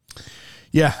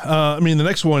 Yeah, I mean the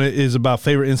next one is about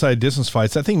favorite inside distance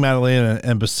fights. I think Maddalena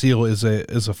and Basile is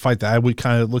a fight that I would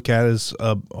kind of look at as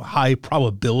a high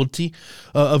probability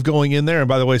of going in there. And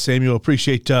by the way, Samuel,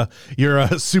 appreciate your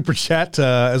super chat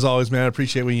as always, man. I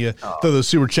appreciate when you throw those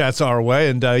super chats our way.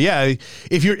 And yeah,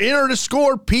 if you're in or to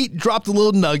score, Pete dropped a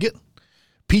little nugget.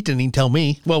 Pete didn't even tell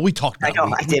me. Well, we talked about it. I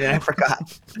know, I didn't. I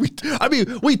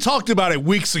forgot. We talked about it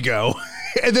weeks ago.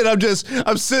 And then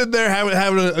I'm sitting there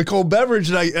having a cold beverage,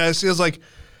 and I was like,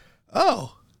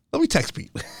 oh, let me text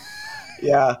Pete.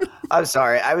 Yeah, I'm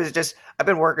sorry. I've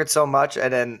been working so much,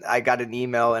 and then I got an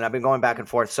email, and I've been going back and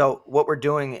forth. So what we're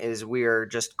doing is we are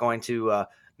just going to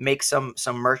make some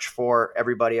merch for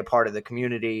everybody, a part of the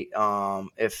community.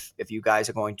 If you guys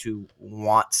are going to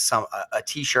want a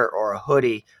t-shirt or a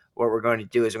hoodie, what we're going to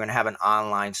do is we're going to have an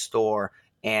online store,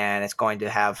 and it's going to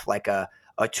have like a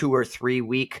 2 or 3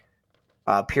 week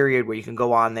period where you can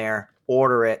go on there,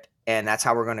 order it, and that's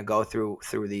how we're going to go through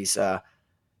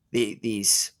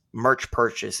these merch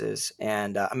purchases.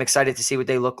 And I'm excited to see what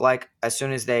they look like. As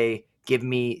soon as they give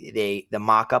me the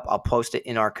mock-up, I'll post it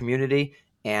in our community,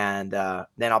 and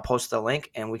then I'll post the link,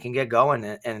 and we can get going.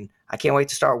 And I can't wait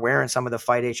to start wearing some of the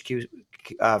Fight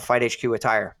HQ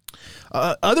attire.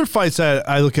 Other fights that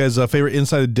I look at as a favorite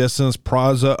inside the distance: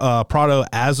 Prado,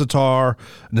 Azatar,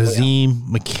 Nazim,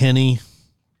 McKinney,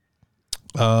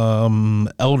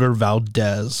 Elder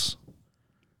Valdez.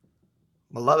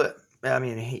 I love it. I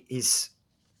mean, he's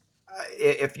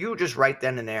if you just right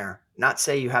then and there, not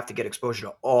say you have to get exposure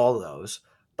to all those,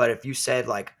 but if you said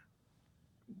like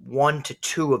 1 to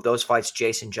 2 of those fights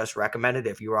Jason just recommended,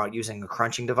 if you were out using a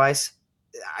crunching device,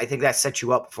 I think that sets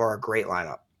you up for a great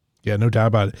lineup. Yeah, no doubt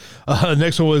about it.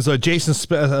 Next one was Jason's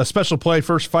special play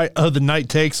first fight of the night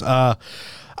takes. I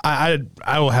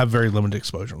will have very limited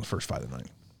exposure on the first fight of the night.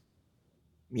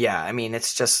 Yeah, I mean,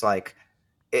 it's just like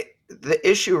the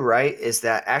issue, right, is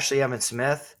that Ashley Evans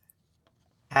Smith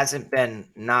hasn't been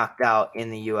knocked out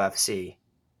in the UFC.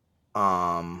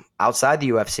 Outside the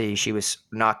UFC, she was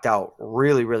knocked out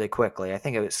really, really quickly. I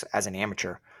think it was as an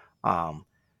amateur.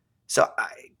 So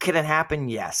could it happen?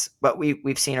 Yes. But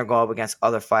we've seen her go up against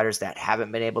other fighters that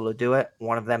haven't been able to do it,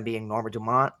 one of them being Norma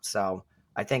Dumont. So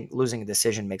I think losing a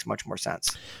decision makes much more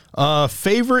sense.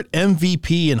 Favorite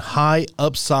MVP and high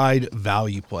upside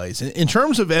value plays. In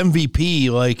terms of MVP,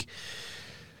 like,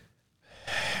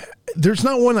 there's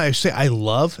not one I say I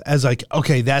love as like,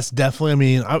 okay, that's definitely, I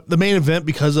mean, the main event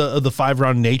because of the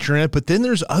 5-round nature in it. But then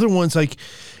there's other ones like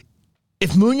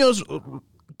if Munoz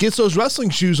gets those wrestling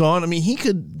shoes on, I mean,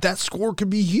 that score could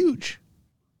be huge.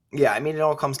 Yeah, I mean, it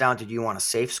all comes down to, do you want a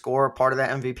safe score part of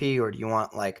that MVP, or do you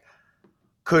want like,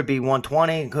 could be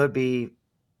 120, could be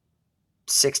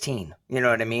 16. You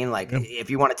know what I mean? Like, if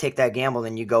you want to take that gamble,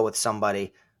 then you go with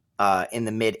somebody in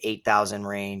the mid 8,000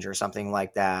 range or something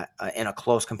like that in a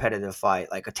close competitive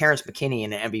fight. Like a Terrence McKinney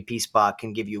in an MVP spot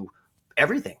can give you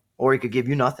everything, or he could give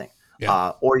you nothing.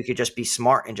 Yeah. Or you could just be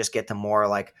smart and just get the more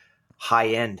like high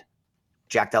end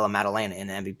Jack Della Maddalena in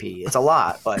the MVP. It's a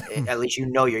lot, but at least you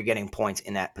know you're getting points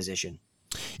in that position.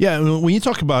 Yeah, when you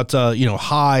talk about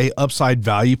high upside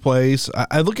value plays,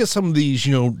 I look at some of these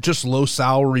just low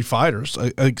salary fighters,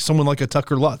 like someone like a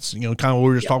Tucker Lutz. Kind of what we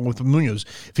were just talking with Munoz.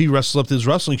 If he wrestles up his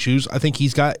wrestling shoes, I think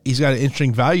he's got an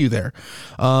interesting value there.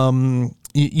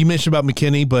 You mentioned about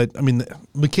McKinney, but I mean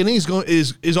McKinney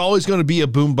is always going to be a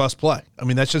boom bust play. I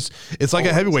mean it's like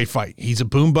a heavyweight fight. He's a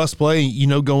boom bust play,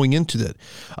 going into it.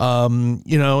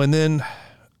 And then.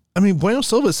 I mean, Bueno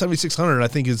Silva at 7,600, I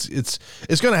think it's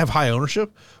going to have high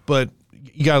ownership, but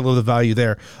you got to love the value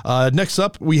there. Next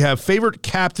up, we have favorite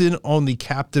captain on the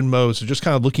captain mode. So just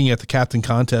kind of looking at the captain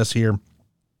contest here.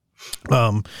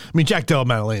 I mean, Jack Della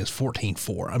Maddalena is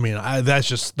 14-4. I mean,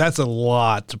 that's a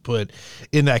lot to put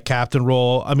in that captain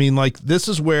role. I mean, like, this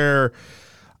is where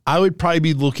I would probably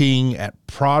be looking at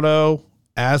Prado,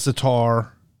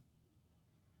 Azatar,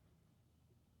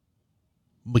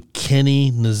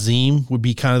 McKinney, Nazim would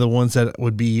be kind of the ones that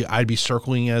I'd be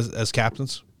circling as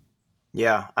captains.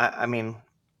 Yeah, I mean,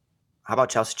 how about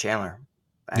Chelsea Chandler?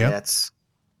 Yeah, that's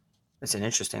an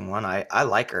interesting one. I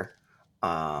like her.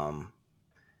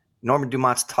 Norma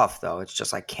Dumont's tough though. It's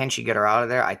just like, can she get her out of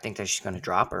there? I think that she's going to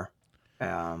drop her.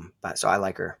 So I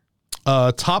like her.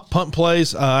 Top punt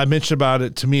plays. I mentioned about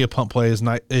it. To me, a punt play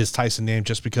is Tyson Name,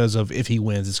 just because of if he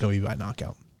wins, it's going to be by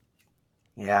knockout.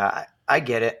 Yeah, I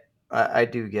get it. I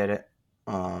do get it.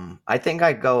 I think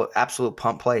I'd go absolute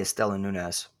pump play is Stella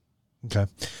Nunes. Okay.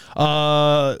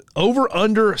 Over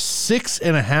under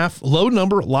 6.5, low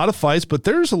number, a lot of fights, but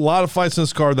there's a lot of fights in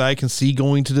this card that I can see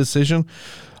going to decision.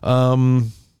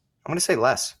 I'm going to say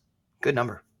less. Good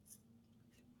number.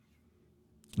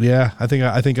 Yeah, I think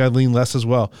I lean less as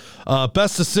well.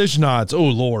 Best decision odds. Oh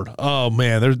Lord. Oh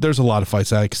man, there's a lot of fights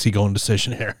that I can see going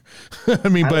decision here. I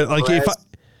mean, but like plus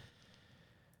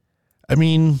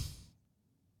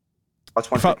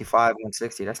 155,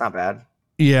 160. That's not bad.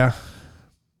 Yeah.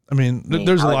 I mean,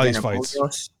 there's a lot of these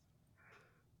fights.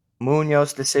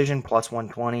 Munoz decision plus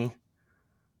 120.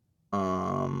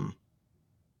 Outside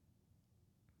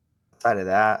of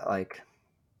that, like,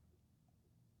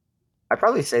 I'd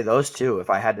probably say those two if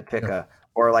I had to pick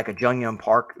or like a Jung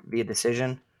Park via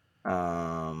decision. Plus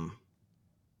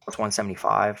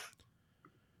 175.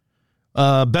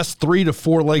 Best 3 to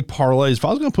 4 leg parlays. If I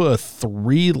was going to put a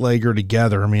 3-legger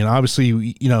together, I mean,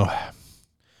 obviously,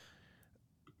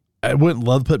 I wouldn't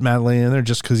love to put Madeline in there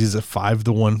just because he's a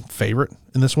 5-1 favorite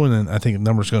in this one, and I think the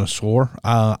number's going to soar.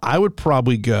 I would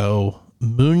probably go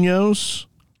Munoz,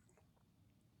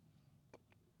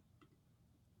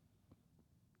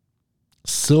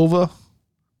 Silva,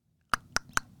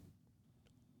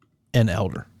 and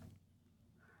Elder.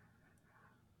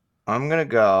 I'm going to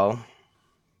go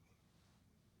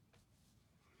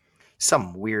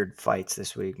some weird fights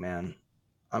this week, man.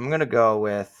 I'm going to go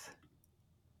with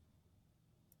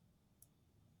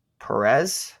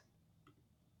Perez,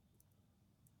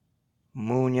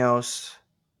 Munoz,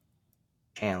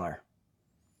 Chandler.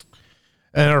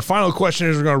 And our final question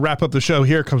is, we're going to wrap up the show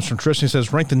here, comes from Tristan. He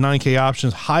says, rank the 9K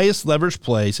options, highest leverage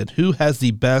plays, and who has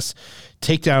the best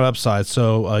takedown upside.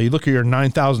 So you look at your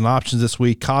 9,000 options this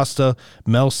week: Costa,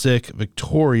 Melsick,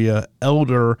 Victoria,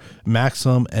 Elder,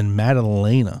 Maxim, and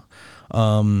Madalena.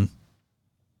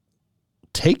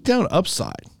 Takedown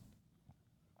upside.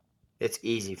 It's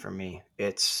easy for me.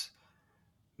 It's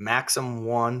Maxim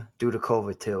 1,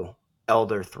 Dudakova 2,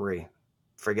 Elder 3.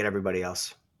 Forget everybody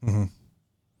else. Mm-hmm.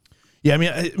 Yeah, I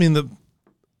mean the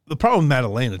problem with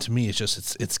Madalena to me is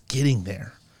just it's getting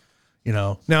there,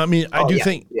 Now, I mean, I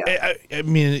think. Yeah. I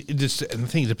mean, I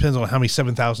think it depends on how many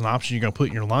 7,000 options you're going to put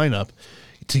in your lineup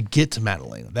to get to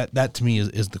Madalena. That to me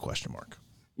is the question mark.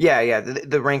 Yeah.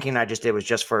 The ranking I just did was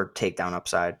just for takedown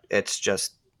upside. It's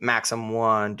just Maxim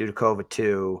 1, Dudakova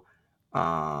 2,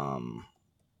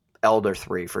 Elder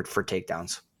 3 for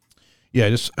takedowns.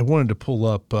 Yeah, I wanted to pull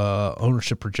up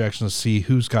ownership projections to see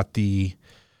who's got the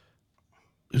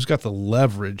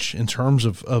leverage in terms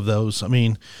of those. I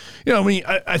mean,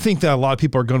 I think that a lot of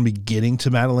people are going to be getting to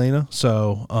Madalena.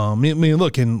 So,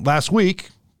 look, in last week,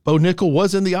 Bo Nickel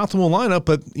was in the optimal lineup,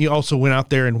 but he also went out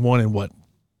there and won in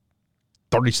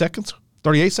 38 seconds,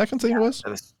 I think it was.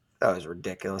 That was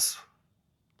ridiculous.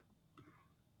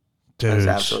 Dude. That was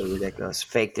absolutely ridiculous.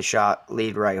 Fake the shot,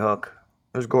 lead right hook.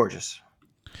 It was gorgeous.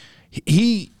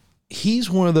 He's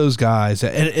one of those guys,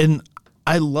 and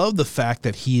I love the fact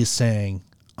that he is saying,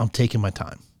 I'm taking my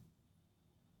time.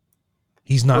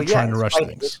 He's not trying to rush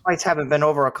things. His fights haven't been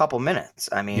over a couple minutes.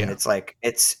 I mean, It's like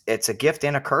it's a gift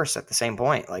and a curse at the same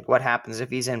point. Like, what happens if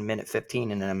he's in minute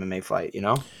 15 in an MMA fight,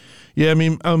 Yeah, I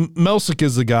mean, Melsick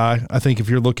is the guy. I think if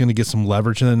you're looking to get some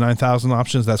leverage in the 9,000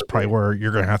 options, that's probably where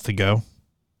you're going to have to go.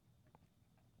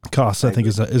 Cost, I think,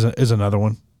 is another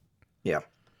one. Yeah.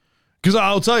 Because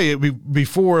I'll tell you,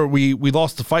 before we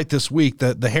lost the fight this week,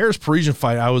 the Harris Parisian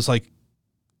fight, I was like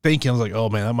thinking, oh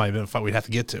man, that might have been a fight we'd have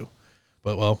to get to.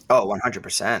 But well. Oh,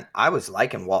 100%. I was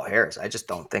liking Walt Harris. I just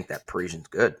don't think that Parisian's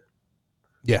good.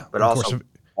 Yeah. But also,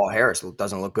 Walt Harris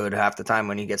doesn't look good half the time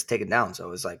when he gets taken down. So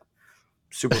it was like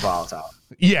super volatile.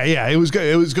 Yeah. It was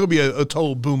going to be a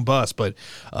total boom bust. But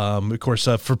of course,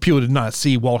 for people who did not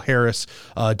see, Walt Harris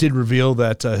did reveal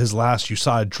that his last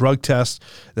USADA drug test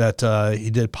that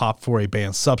he did pop for a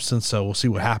banned substance. So we'll see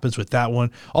what happens with that one.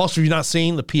 Also, if you're not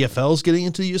seeing the PFLs getting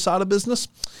into the USADA business,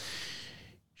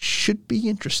 should be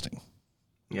interesting.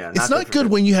 Yeah, it's not good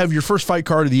when you have your first fight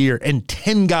card of the year and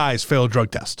 10 guys fail a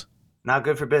drug test. Not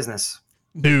good for business.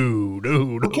 No.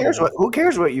 Who cares what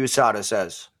USADA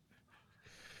says?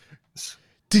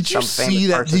 Did you see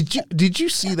that? Did you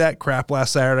see that crap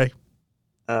last Saturday?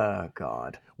 Oh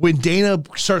God! When Dana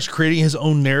starts creating his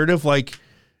own narrative, like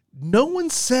no one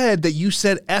said that you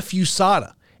said F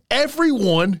USADA.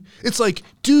 Everyone, it's like,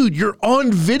 dude, you're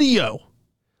on video.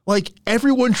 Like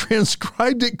everyone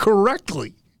transcribed it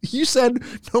correctly. You said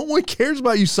no one cares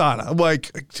about USADA. I'm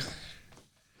like,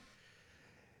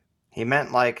 he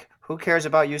meant like, who cares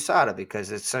about USADA?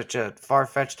 Because it's such a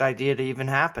far-fetched idea to even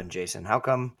happen, Jason. How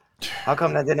come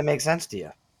that didn't make sense to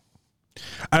you?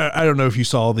 I don't know if you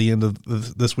saw the end of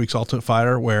this week's Ultimate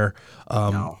Fighter where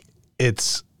no.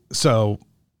 it's so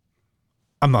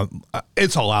I'm not.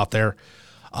 It's all out there.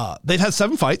 They've had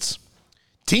 7 fights.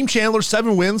 Team Chandler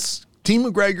 7 wins. Team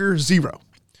McGregor 0.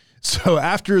 So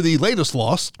after the latest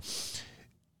loss,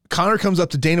 Conor comes up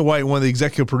to Dana White, one of the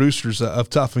executive producers of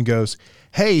Tough, and goes,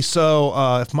 "Hey,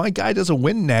 so if my guy doesn't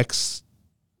win next,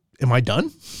 am I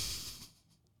done?"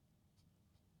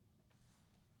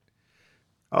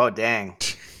 Oh, dang.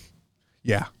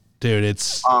 Yeah, dude,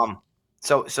 it's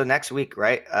So next week,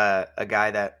 right? A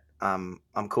guy that I'm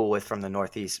cool with from the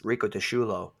Northeast, Rico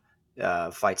DeShulo,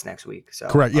 fights next week. So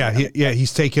correct. Yeah,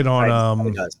 he's taking on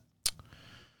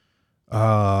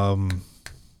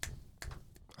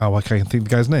oh, I can't think of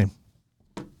the guy's name.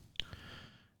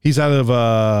 He's out of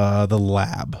the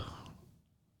lab.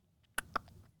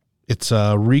 It's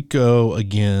Rico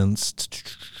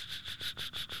against.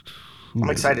 I'm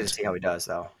excited to see how he does,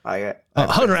 though.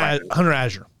 Hunter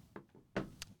Azure.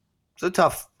 It's a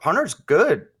tough. Hunter's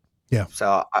good. Yeah.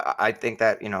 So I think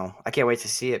that, I can't wait to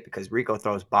see it because Rico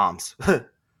throws bombs.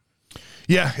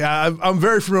 Yeah, I'm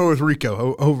very familiar with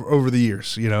Rico over the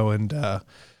years, and of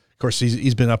course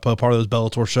he's been up part of those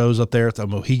Bellator shows up there at the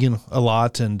Mohegan a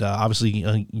lot, and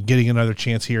obviously getting another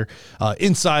chance here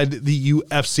inside the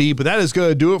UFC. But that is going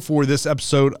to do it for this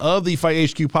episode of the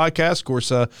Fight HQ podcast. Of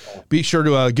course, be sure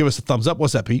to give us a thumbs up.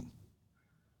 What's that, Pete?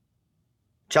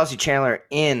 Chelsea Chandler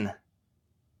in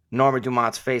Norma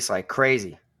Dumont's face like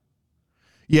crazy.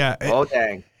 Yeah. Oh,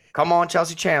 dang. Come on,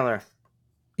 Chelsea Chandler.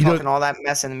 Talking all that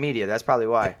mess in the media. That's probably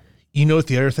why. You know what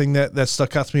the other thing that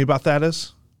stuck out to me about that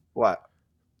is? What?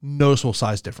 Noticeable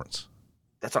size difference.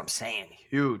 That's what I'm saying.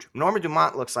 Huge. Norma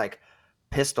Dumont looks like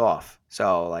pissed off.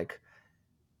 So like,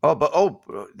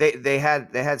 they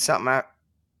had something out.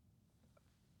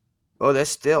 Oh, they're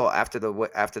still after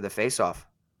the face off.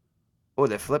 Oh,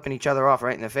 they're flipping each other off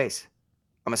right in the face.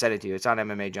 I'm gonna send it to you. It's on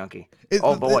MMA Junkie. It's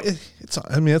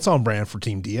on brand for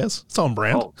Team Diaz. It's on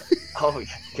brand. Oh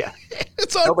yeah.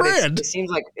 It's on brand. It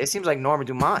seems like Norma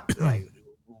Dumont like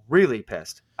really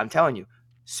pissed. I'm telling you,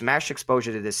 smash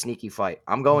exposure to this sneaky fight.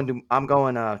 I'm going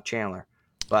Chandler,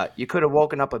 but you could have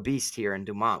woken up a beast here in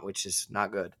Dumont, which is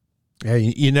not good. Yeah,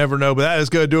 you never know, but that is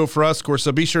going to do it for us, of course.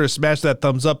 So be sure to smash that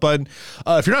thumbs up button.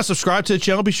 If you're not subscribed to the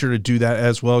channel, be sure to do that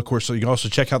as well, of course. So you can also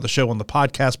check out the show on the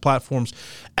podcast platforms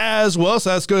as well.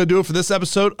 So that's going to do it for this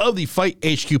episode of the Fight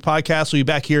HQ podcast. We'll be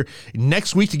back here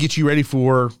next week to get you ready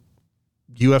for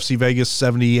UFC Vegas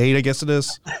 78, I guess it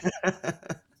is.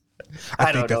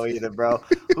 I don't know either, bro.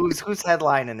 Who's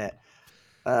headlining it?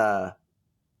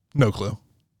 No clue.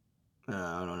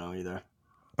 I don't know either.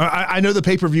 I know the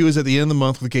pay-per-view is at the end of the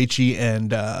month with Gaethje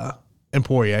and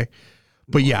Poirier,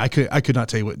 but yeah, I could not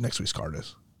tell you what next week's card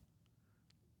is.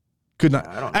 Could not.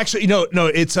 Actually, no,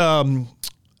 it's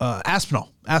Aspinall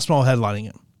headlining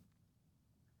it.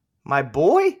 My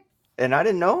boy, and I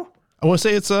didn't know. I want to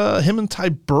say it's him and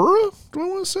Tybura. Do I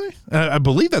want to say? I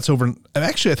believe that's over.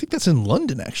 Actually, I think that's in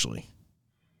London. Actually,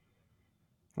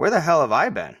 where the hell have I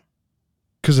been?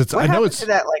 Because it's. What I know happened it's to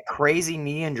that like crazy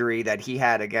knee injury that he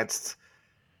had against.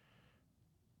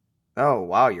 Oh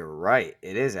wow, you're right.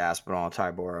 It is Aspinall and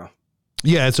Tybura.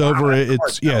 Yeah, it's over.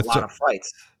 It's a lot of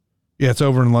fights. Yeah, it's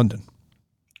over in London.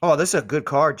 Oh, this is a good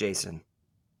card, Jason.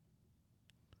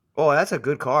 Oh, that's a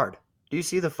good card. Do you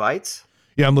see the fights?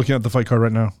 Yeah, I'm looking at the fight card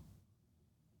right now.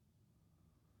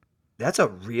 That's a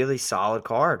really solid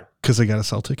card. Because they got to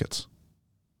sell tickets.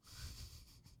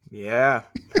 Yeah.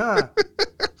 Huh.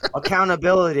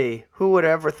 Accountability. Who would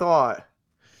have ever thought?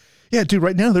 Yeah, dude,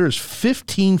 right now there is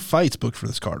 15 fights booked for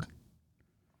this card.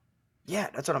 Yeah,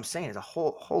 that's what I'm saying. It's a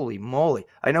holy moly.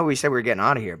 I know we said we were getting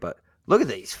out of here, but look at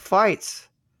these fights.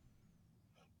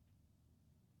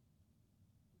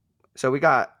 So we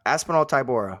got Aspinall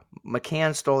Tybura,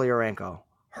 McCann Stolyarenko,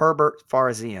 Herbert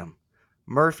Farazian,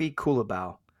 Murphy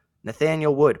Kulabau,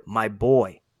 Nathaniel Wood, my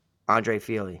boy, Andre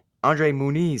Feely, Andre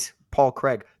Muniz, Paul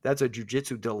Craig. That's a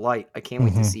jiu-jitsu delight. I can't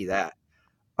wait to see that.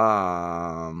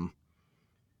 Some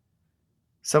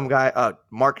guy,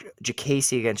 Mark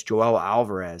Jacasey against Joel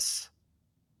Alvarez,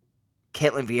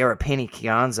 Caitlin Vieira, Penny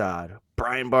Kianzad,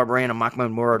 Brian Barberena,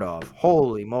 Makhmud Muradov.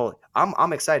 Holy moly.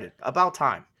 I'm excited. About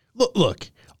time. Look,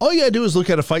 all you got to do is look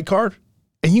at a fight card,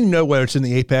 and you know whether it's in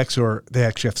the Apex or they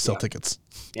actually have to sell tickets.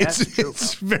 Yeah,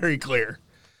 it's very clear.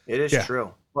 It is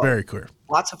true. Well, very clear.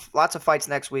 Lots of fights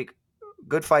next week.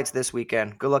 Good fights this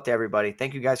weekend. Good luck to everybody.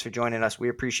 Thank you guys for joining us. We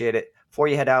appreciate it. Before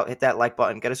you head out, hit that like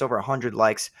button. Get us over 100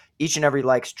 likes. Each and every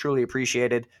like is truly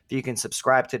appreciated. If you can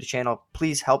subscribe to the channel,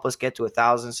 please help us get to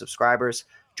 1,000 subscribers.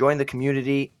 Join the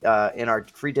community in our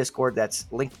free Discord that's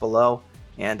linked below.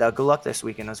 And good luck this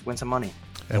weekend. Let's win some money.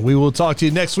 And we will talk to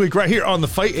you next week right here on the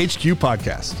Fight HQ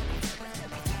podcast.